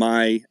would be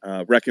my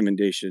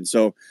recommendation.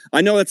 So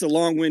I know that's a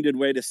long-winded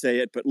way to say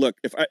it, but look,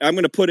 if I'm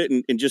going to put it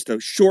in just a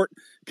short,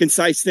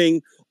 concise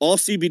thing, all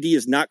CBD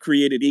is not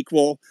created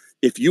equal.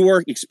 If you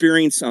are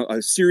experiencing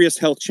a serious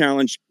health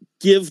challenge,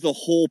 give the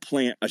whole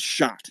plant a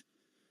shot.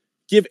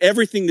 Give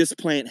everything this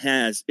plant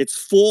has its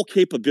full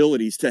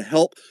capabilities to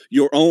help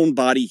your own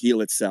body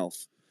heal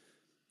itself.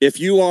 If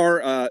you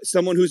are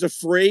someone who's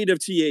afraid of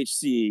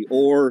THC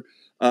or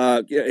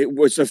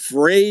was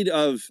afraid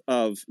of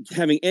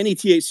having any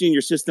THC in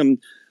your system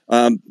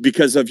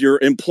because of your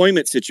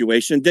employment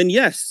situation, then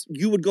yes,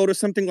 you would go to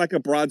something like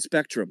a broad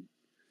spectrum.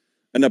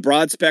 And the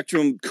broad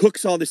spectrum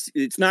cooks all this.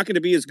 It's not going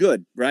to be as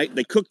good, right?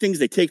 They cook things,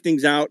 they take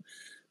things out,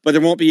 but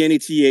there won't be any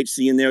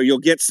THC in there. You'll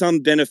get some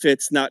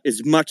benefits, not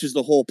as much as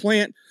the whole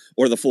plant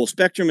or the full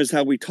spectrum is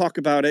how we talk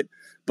about it.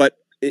 But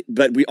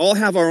we all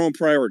have our own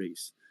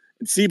priorities.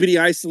 And CBD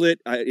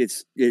isolate,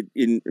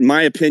 in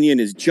my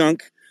opinion, is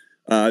junk.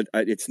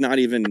 It's not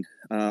even,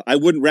 I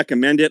wouldn't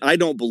recommend it. I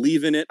don't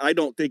believe in it. I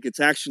don't think it's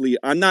actually,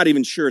 I'm not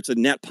even sure it's a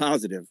net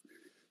positive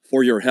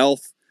for your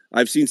health.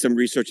 I've seen some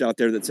research out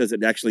there that says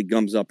it actually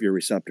gums up your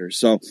receptors.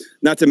 So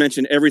not to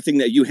mention everything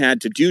that you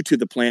had to do to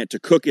the plant, to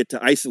cook it,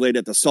 to isolate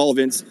it, the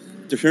solvents,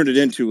 to turn it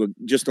into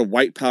just a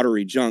white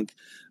powdery junk.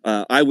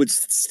 I would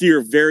steer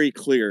very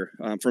clear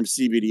from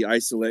CBD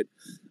isolate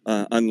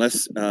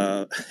unless,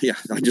 I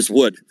just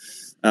would.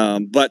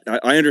 But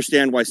I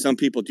understand why some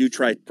people do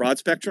try broad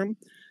spectrum.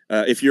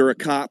 If you're a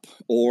cop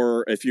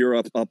or if you're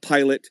a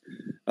pilot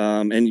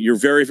and you're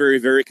very, very,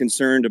 very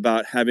concerned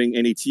about having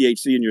any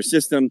THC in your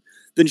system,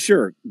 then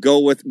sure, go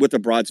with a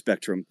broad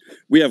spectrum.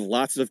 We have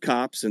lots of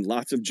cops and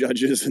lots of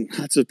judges and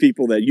lots of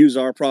people that use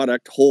our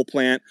product, whole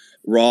plant,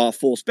 raw,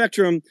 full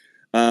spectrum.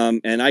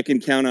 And I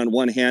can count on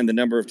one hand the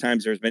number of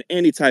times there's been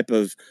any type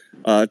of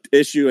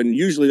issue. And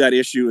usually that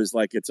issue is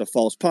like it's a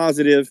false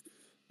positive.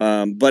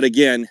 But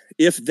again,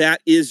 if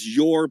that is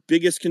your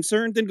biggest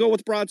concern, then go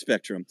with broad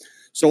spectrum.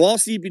 So all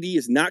CBD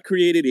is not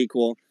created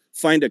equal.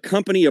 Find a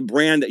company, a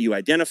brand that you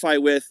identify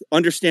with,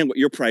 understand what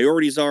your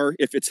priorities are.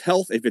 If it's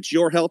health, if it's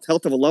your health,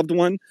 health of a loved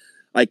one,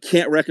 I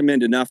can't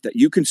recommend enough that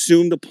you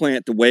consume the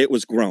plant the way it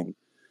was grown.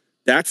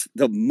 That's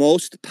the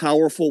most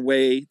powerful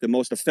way, the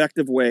most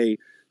effective way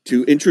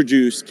to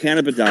introduce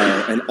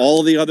cannabidiol and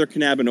all the other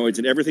cannabinoids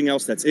and everything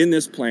else that's in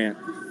this plant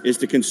is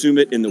to consume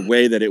it in the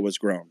way that it was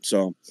grown.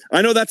 So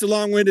I know that's a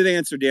long-winded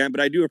answer, Dan,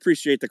 but I do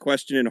appreciate the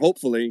question, and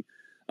hopefully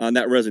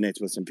that resonates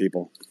with some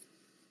people.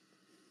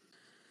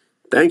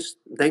 Thanks.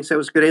 That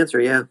was a good answer.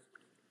 Yeah.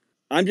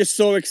 I'm just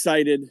so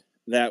excited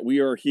that we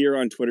are here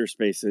on Twitter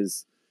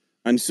Spaces.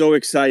 I'm so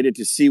excited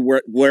to see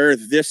where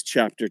this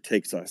chapter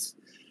takes us.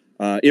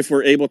 If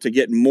we're able to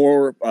get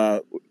more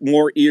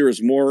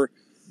ears, more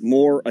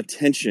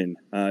attention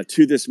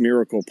to this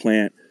miracle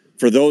plant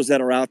for those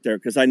that are out there,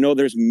 because I know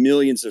there's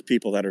millions of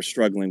people that are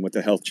struggling with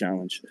the health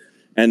challenge,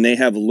 and they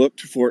have looked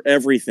for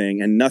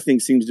everything, and nothing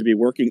seems to be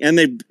working, and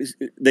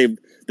they've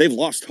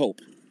lost hope.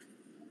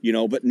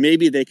 But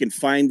maybe they can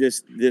find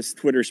this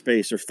Twitter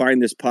space or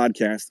find this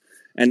podcast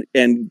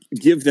and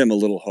give them a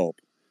little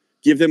hope.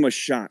 Give them a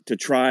shot to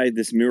try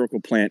this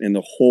miracle plant in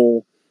the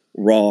whole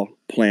raw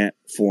plant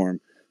form.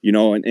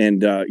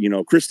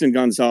 Kristen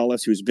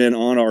Gonzalez, who's been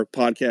on our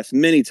podcast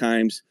many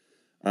times,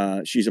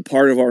 she's a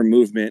part of our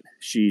movement.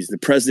 She's the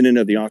president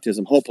of the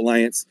Autism Hope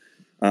Alliance.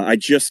 I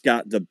just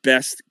got the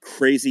best,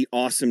 crazy,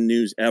 awesome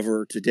news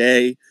ever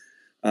today.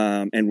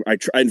 And I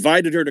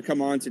invited her to come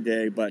on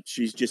today, but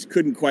she just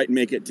couldn't quite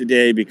make it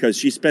today because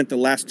she spent the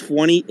last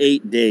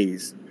 28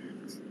 days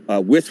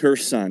with her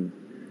son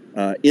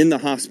in the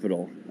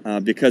hospital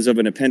because of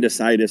an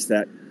appendicitis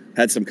that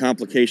had some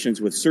complications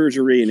with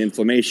surgery and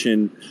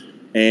inflammation.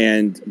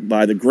 And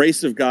by the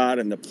grace of God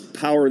and the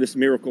power of this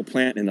miracle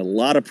plant and a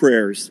lot of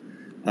prayers,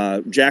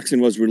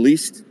 Jackson was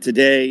released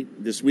today,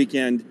 this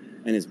weekend,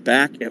 and is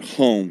back at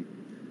home,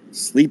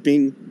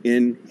 sleeping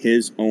in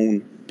his own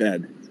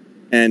bed.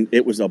 And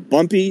it was a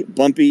bumpy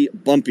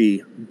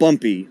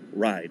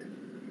ride.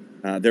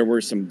 There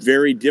were some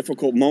very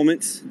difficult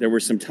moments. There were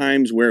some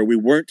times where we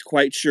weren't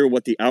quite sure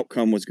what the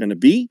outcome was going to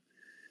be.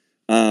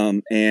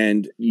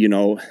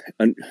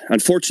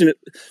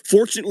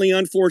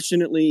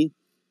 Unfortunately,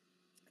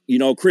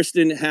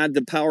 Kristen had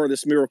the power of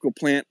this miracle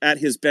plant at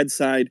his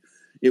bedside.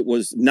 It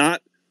was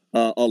not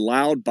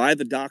allowed by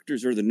the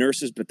doctors or the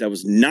nurses, but that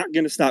was not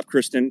going to stop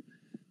Kristen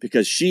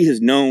because she has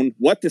known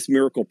what this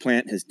miracle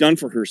plant has done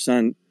for her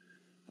son,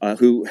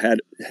 who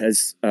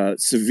has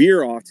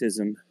severe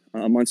autism,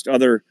 amongst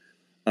other,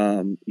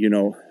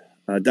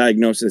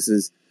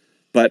 diagnoses.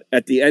 But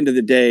at the end of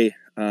the day,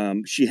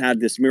 she had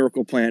this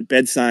miracle plant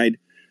bedside,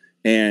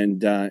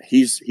 and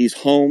he's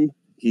home.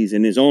 He's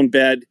in his own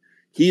bed.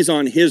 He's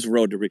on his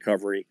road to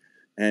recovery.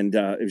 And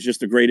it was just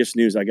the greatest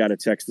news. I got a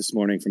text this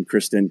morning from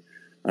Kristen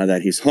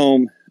that he's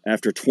home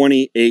after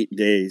 28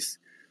 days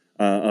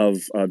of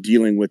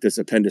dealing with this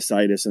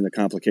appendicitis and the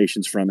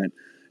complications from it.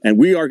 And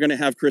we are going to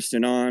have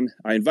Kristen on.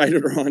 I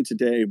invited her on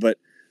today, but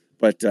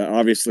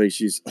obviously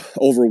she's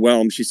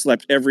overwhelmed. She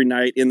slept every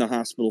night in the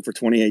hospital for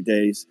 28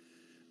 days.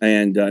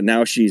 And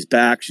now she's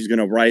back. She's going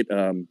to write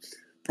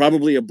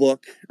probably a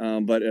book,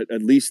 but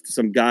at least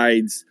some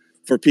guides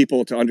for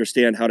people to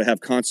understand how to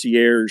have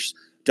concierge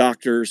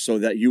doctors so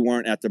that you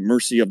aren't at the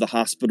mercy of the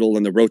hospital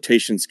and the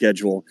rotation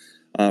schedule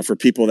for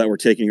people that were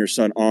taking her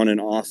son on and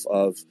off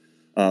of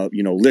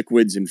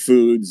liquids and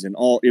foods and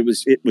all. It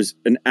was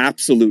an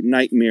absolute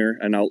nightmare.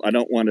 And I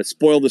don't want to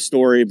spoil the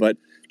story, but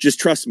just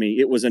trust me,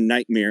 it was a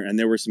nightmare. And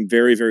there were some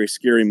very, very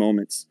scary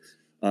moments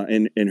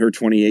in her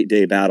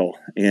 28-day battle.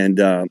 And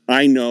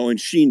I know,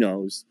 and she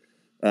knows,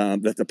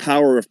 that the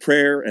power of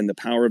prayer and the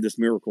power of this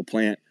miracle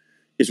plant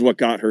is what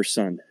got her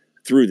son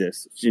through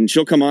this. And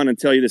she'll come on and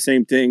tell you the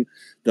same thing.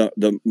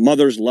 The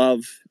mother's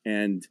love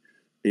and,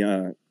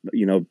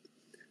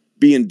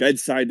 being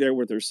bedside there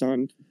with her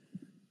son,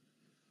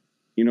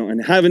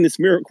 and having this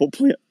miracle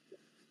plant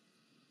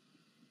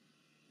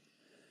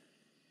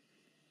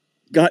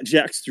got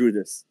Jax through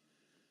this,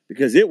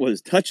 because it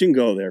was touch and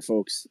go there,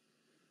 folks.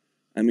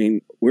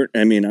 And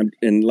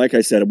like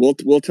I said, we'll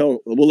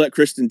let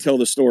Kristen tell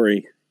the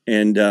story.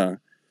 And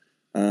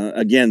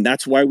again,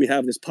 that's why we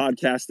have this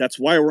podcast. That's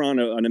why we're on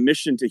a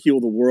mission to heal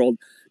the world,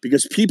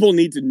 because people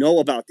need to know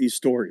about these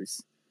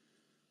stories.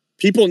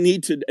 People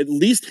need to at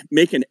least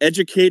make an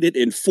educated,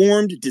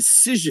 informed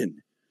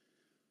decision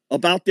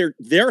about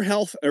their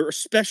health, or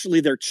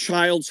especially their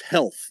child's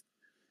health.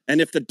 And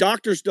if the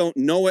doctors don't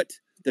know it,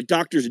 the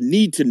doctors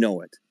need to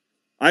know it.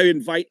 I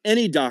invite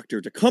any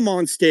doctor to come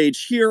on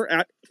stage here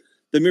at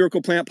the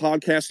Miracle Plant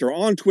Podcast or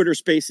on Twitter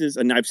Spaces.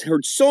 And I've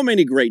heard so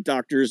many great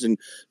doctors and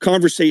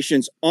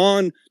conversations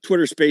on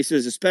Twitter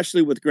Spaces,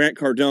 especially with Grant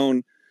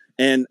Cardone.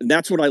 And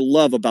that's what I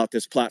love about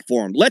this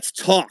platform. Let's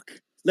talk.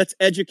 Let's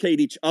educate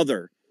each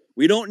other.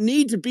 We don't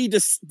need to be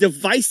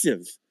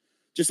divisive,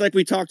 just like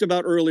we talked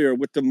about earlier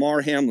with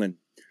Damar Hamlin.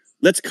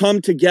 Let's come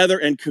together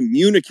and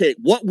communicate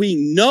what we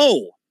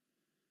know.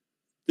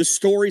 the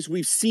stories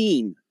we've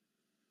seen,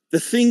 the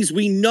things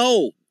we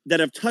know that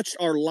have touched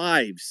our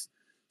lives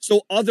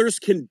so others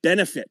can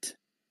benefit.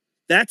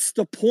 That's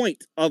the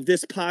point of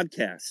this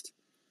podcast.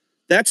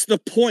 That's the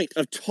point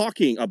of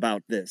talking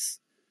about this.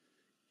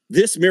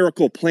 This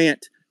miracle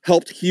plant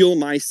helped heal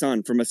my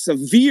son from a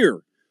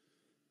severe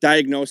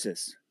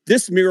diagnosis.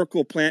 This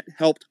miracle plant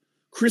helped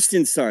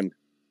Kristen's son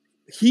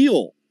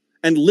heal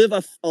and live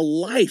a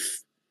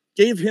life,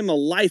 gave him a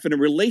life and a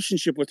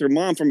relationship with her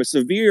mom from a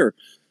severe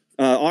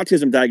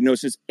autism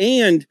diagnosis,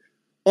 and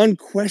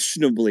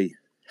unquestionably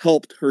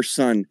helped her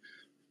son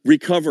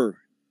recover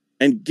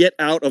and get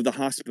out of the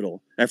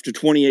hospital after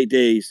 28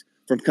 days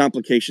from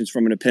complications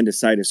from an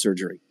appendicitis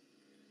surgery.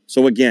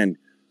 So again,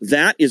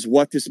 that is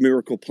what this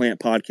Miracle Plant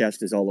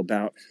podcast is all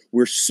about.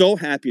 We're so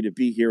happy to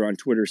be here on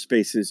Twitter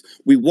Spaces.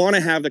 We want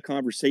to have the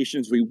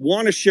conversations. We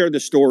want to share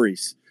the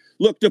stories.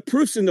 Look, the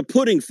proof's in the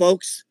pudding,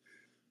 folks.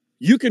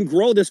 You can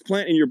grow this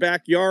plant in your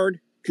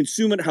backyard,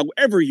 consume it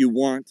however you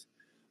want.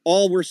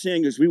 All we're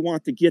saying is we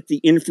want to get the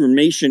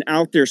information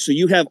out there so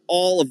you have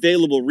all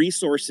available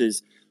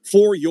resources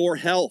for your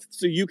health,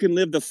 so you can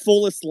live the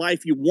fullest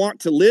life you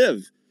want to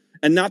live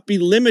and not be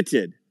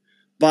limited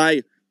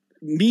by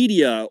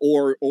media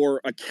or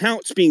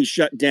accounts being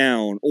shut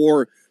down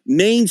or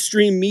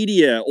mainstream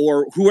media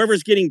or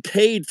whoever's getting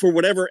paid for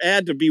whatever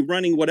ad to be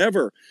running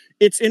whatever.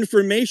 It's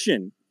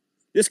information.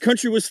 This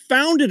country was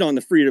founded on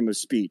the freedom of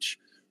speech.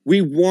 We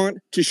want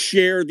to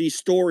share these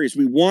stories.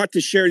 We want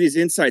to share these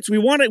insights.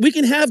 We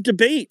can have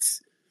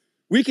debates.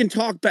 We can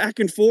talk back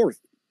and forth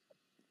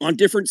on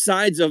different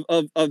sides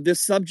of this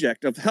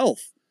subject of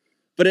health.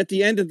 But at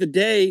the end of the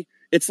day,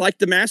 it's like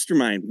the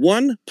mastermind.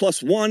 1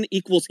 + 1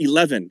 =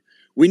 11.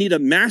 We need a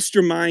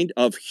mastermind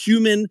of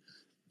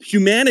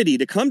humanity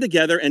to come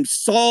together and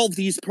solve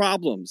these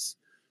problems.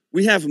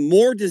 We have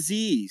more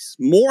disease,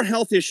 more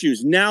health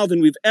issues now than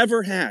we've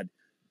ever had,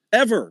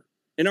 ever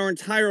in our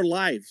entire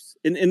lives,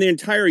 in the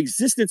entire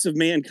existence of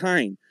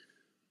mankind.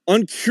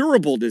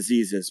 Uncurable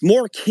diseases,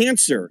 more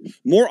cancer,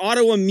 more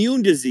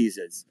autoimmune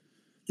diseases.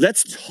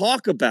 Let's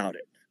talk about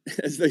it.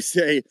 As they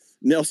say,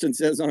 Nelson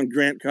says on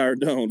Grant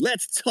Cardone,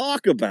 let's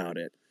talk about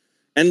it.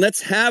 And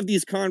let's have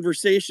these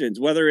conversations,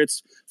 whether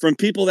it's from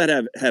people that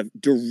have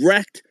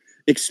direct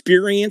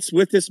experience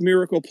with this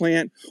miracle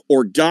plant,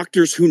 or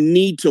doctors who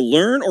need to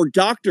learn, or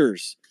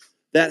doctors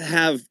that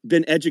have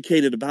been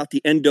educated about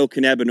the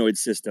endocannabinoid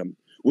system.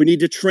 We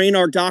need to train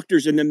our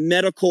doctors in the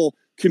medical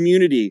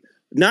community,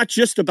 not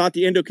just about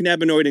the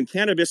endocannabinoid and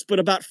cannabis, but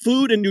about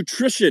food and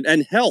nutrition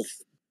and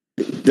health.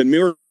 The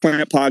Miracle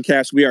Plant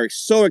podcast, we are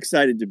so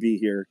excited to be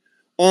here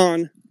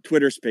on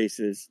Twitter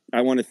Spaces.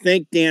 I want to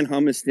thank Dan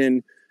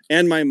Humiston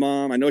and my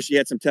mom. I know she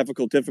had some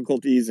technical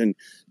difficulties, and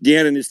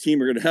Dan and his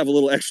team are going to have a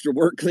little extra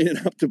work cleaning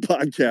up the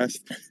podcast.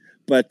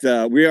 But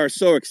we are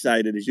so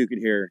excited, as you can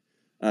hear,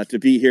 to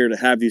be here to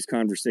have these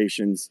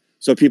conversations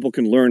so people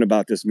can learn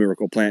about this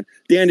miracle plant.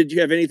 Dan, did you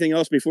have anything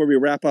else before we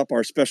wrap up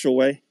our special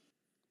way?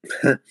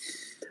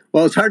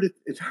 Well, it's hard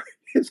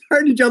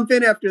to jump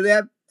in after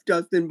that,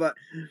 Justin, but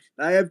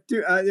I have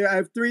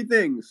three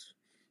things.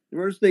 The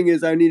first thing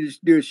is I need to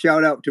do a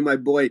shout out to my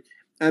boy,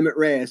 Emmett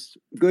Reyes,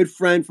 good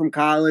friend from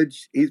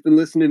college. He's been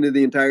listening to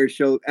the entire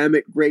show.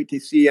 Emmett, great to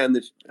see you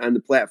on the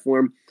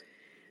platform.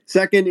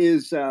 Second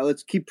is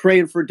let's keep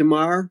praying for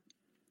Damar.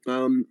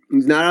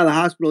 He's not out of the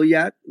hospital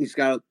yet. He's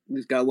got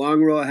a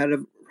long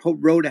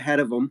road ahead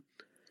of him.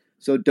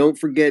 So don't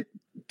forget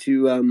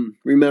to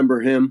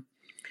remember him.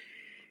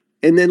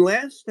 And then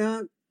last,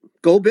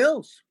 go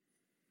Bills.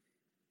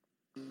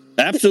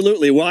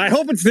 Absolutely. Well, I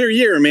hope it's their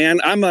year, man.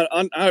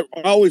 I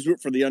always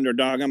root for the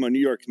underdog. I'm a New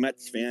York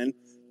Mets fan.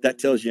 That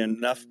tells you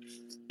enough.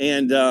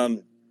 And,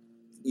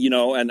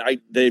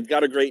 they've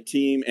got a great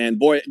team. And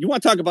boy, you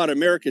want to talk about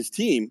America's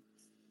team,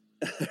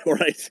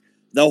 right?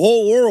 The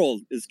whole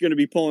world is going to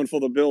be pulling for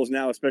the Bills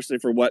now, especially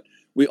for what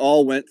we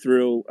all went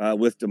through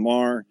with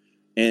Damar.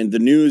 And the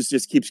news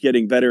just keeps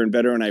getting better and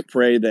better. And I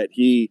pray that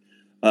he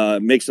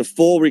makes a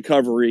full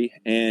recovery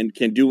and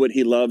can do what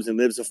he loves and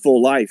lives a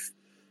full life.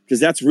 Because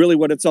that's really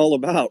what it's all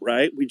about,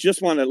 right? We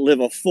just want to live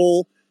a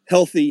full,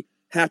 healthy,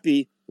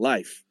 happy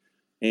life.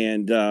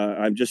 And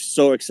I'm just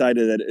so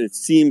excited that it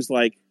seems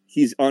like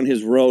he's on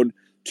his road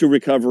to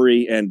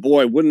recovery. And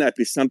boy, wouldn't that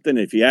be something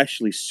if he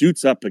actually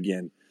suits up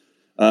again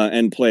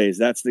and plays?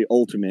 That's the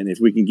ultimate. If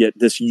we can get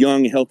this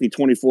young, healthy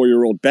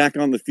 24-year-old back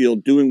on the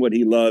field doing what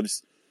he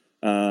loves,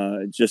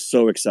 just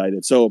so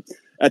excited. So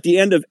at the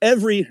end of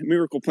every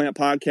Miracle Plant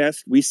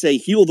podcast, we say,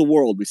 heal the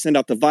world. We send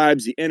out the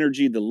vibes, the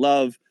energy, the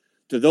love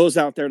to those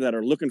out there that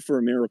are looking for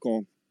a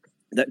miracle,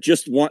 that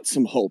just want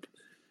some hope.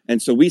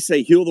 And so we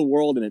say, heal the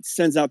world, and it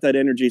sends out that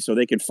energy so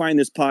they can find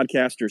this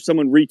podcast or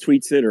someone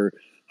retweets it or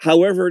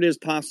however it is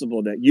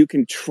possible that you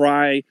can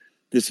try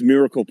this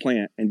miracle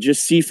plant and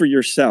just see for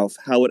yourself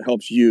how it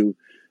helps you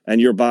and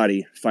your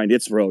body find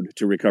its road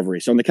to recovery.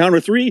 So on the count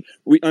of 3,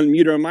 we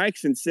unmute our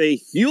mics and say,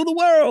 heal the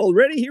world.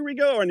 Ready? Here we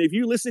go. And if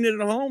you listen at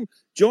home,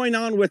 join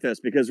on with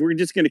us, because we're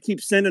just going to keep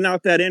sending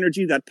out that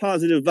energy, that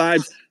positive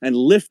vibes, and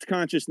lift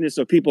consciousness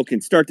so people can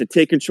start to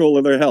take control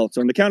of their health.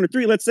 So on the count of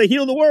 3, let's say,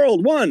 heal the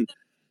world. 1,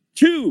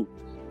 2,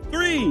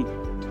 3,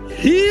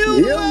 heal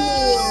the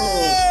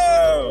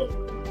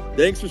world!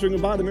 Thanks for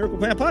swinging by the Miracle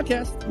Plant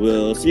Podcast.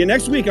 We'll see you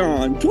next week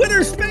on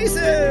Twitter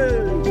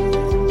Spaces!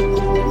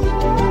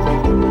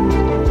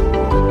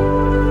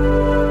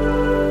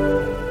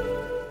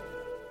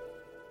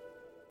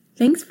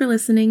 Thanks for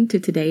listening to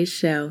today's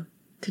show.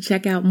 To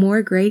check out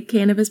more great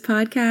cannabis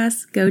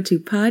podcasts, go to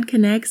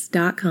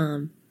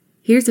podconnects.com.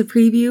 Here's a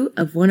preview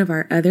of one of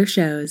our other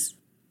shows.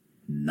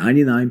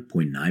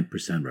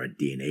 99.9% of our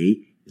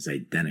DNA is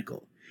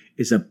identical.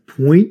 It's a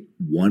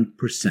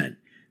 0.1%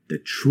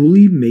 that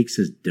truly makes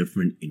us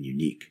different and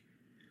unique.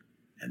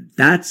 And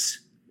that's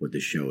what the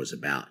show is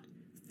about.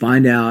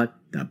 Find out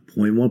that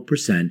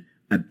 0.1%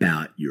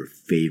 about your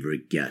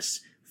favorite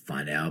guests.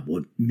 Find out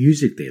what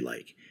music they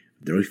like,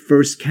 their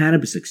first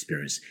cannabis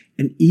experience,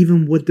 and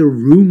even what their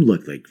room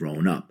looked like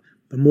growing up.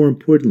 But more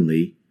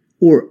importantly,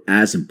 or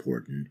as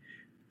important,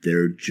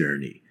 their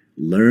journey.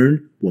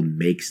 Learn what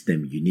makes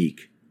them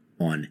unique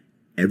on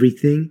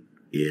Everything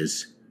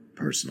is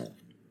Personal.